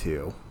 1 and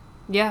 2.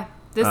 Yeah,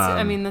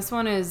 this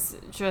one is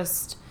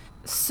just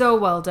so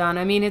well done.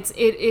 I mean,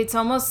 it's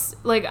almost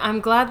like I'm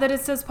glad that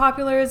it's as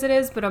popular as it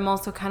is, but I'm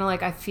also kind of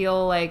like I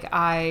feel like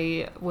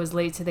I was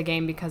late to the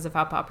game because of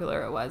how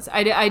popular it was.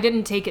 I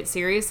didn't take it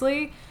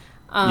seriously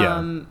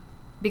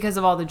because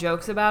of all the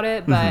jokes about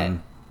it, but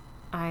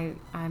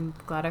I'm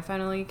glad I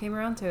finally came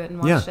around to it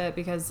and watched it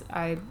because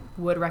I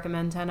would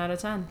recommend 10 out of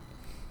 10.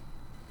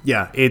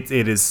 Yeah, it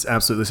is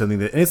absolutely something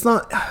that, and it's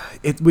not.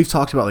 We've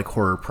talked about like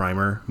horror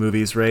primer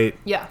movies, right?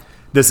 Yeah.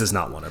 This is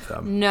not one of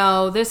them.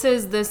 No, this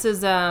is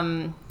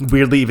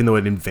weirdly, even though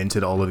it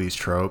invented all of these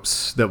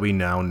tropes that we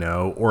now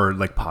know, or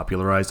like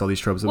popularized all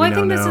these tropes that we now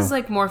know. I think this is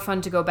like more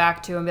fun to go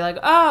back to and be like,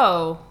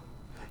 oh,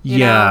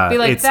 yeah, be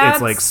like, it's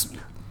like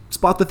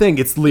Spot the Thing.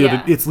 It's Leo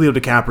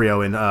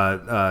DiCaprio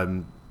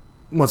in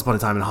Once Upon a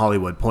Time in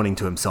Hollywood pointing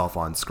to himself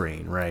on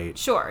screen, right?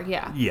 Sure,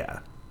 yeah.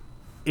 Yeah.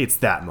 It's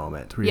that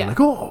moment where you're like,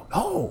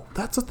 oh,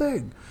 that's a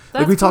thing.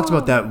 That's like we talked cool.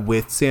 about that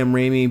with Sam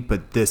Raimi,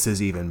 but this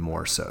is even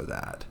more so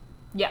that.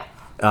 Yeah.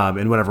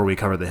 And whenever we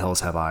cover The Hills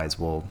Have Eyes,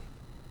 we'll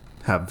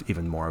have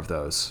even more of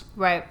those.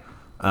 Right.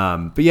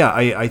 But yeah,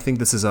 I think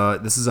this is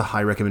a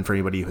high recommend for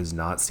anybody who has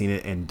not seen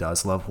it and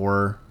does love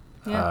horror.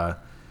 Yeah.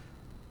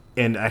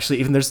 And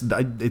actually, even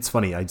it's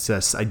funny. I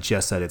just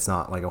said it's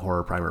not like a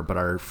horror primer, but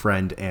our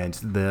friend and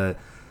the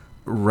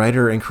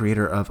writer and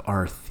creator of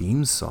our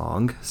theme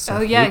song,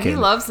 Seth He Haken,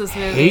 loves this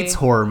movie. hates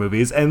horror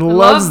movies and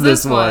loves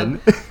this one.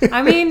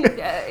 I mean,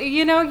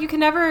 you can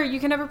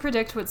never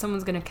predict what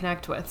someone's going to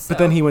connect with. So. But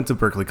then he went to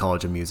Berklee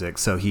College of Music,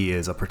 so he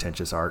is a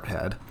pretentious art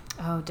head.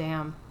 Oh,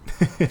 damn.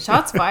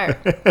 Shots fired.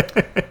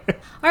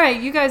 All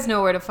right, you guys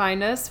know where to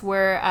find us.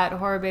 We're at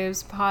Horror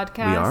Babes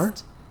Podcast. We are?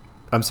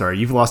 I'm sorry,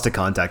 you've lost a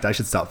contact. I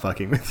should stop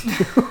fucking with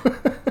you.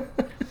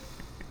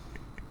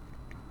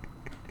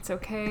 It's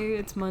okay.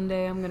 It's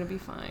Monday. I'm going to be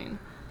fine.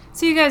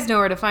 So you guys know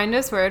where to find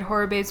us. We're at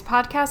Horror Babes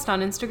Podcast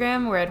on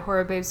Instagram. We're at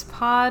Horror Babes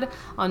Pod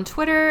on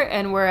Twitter.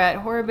 And we're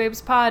at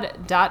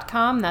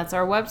horrorbabespod.com. That's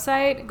our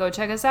website. Go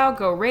check us out.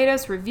 Go rate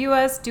us, review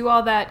us, do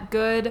all that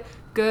good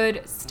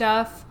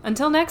stuff.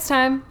 Until next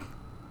time.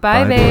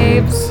 Bye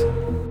babes.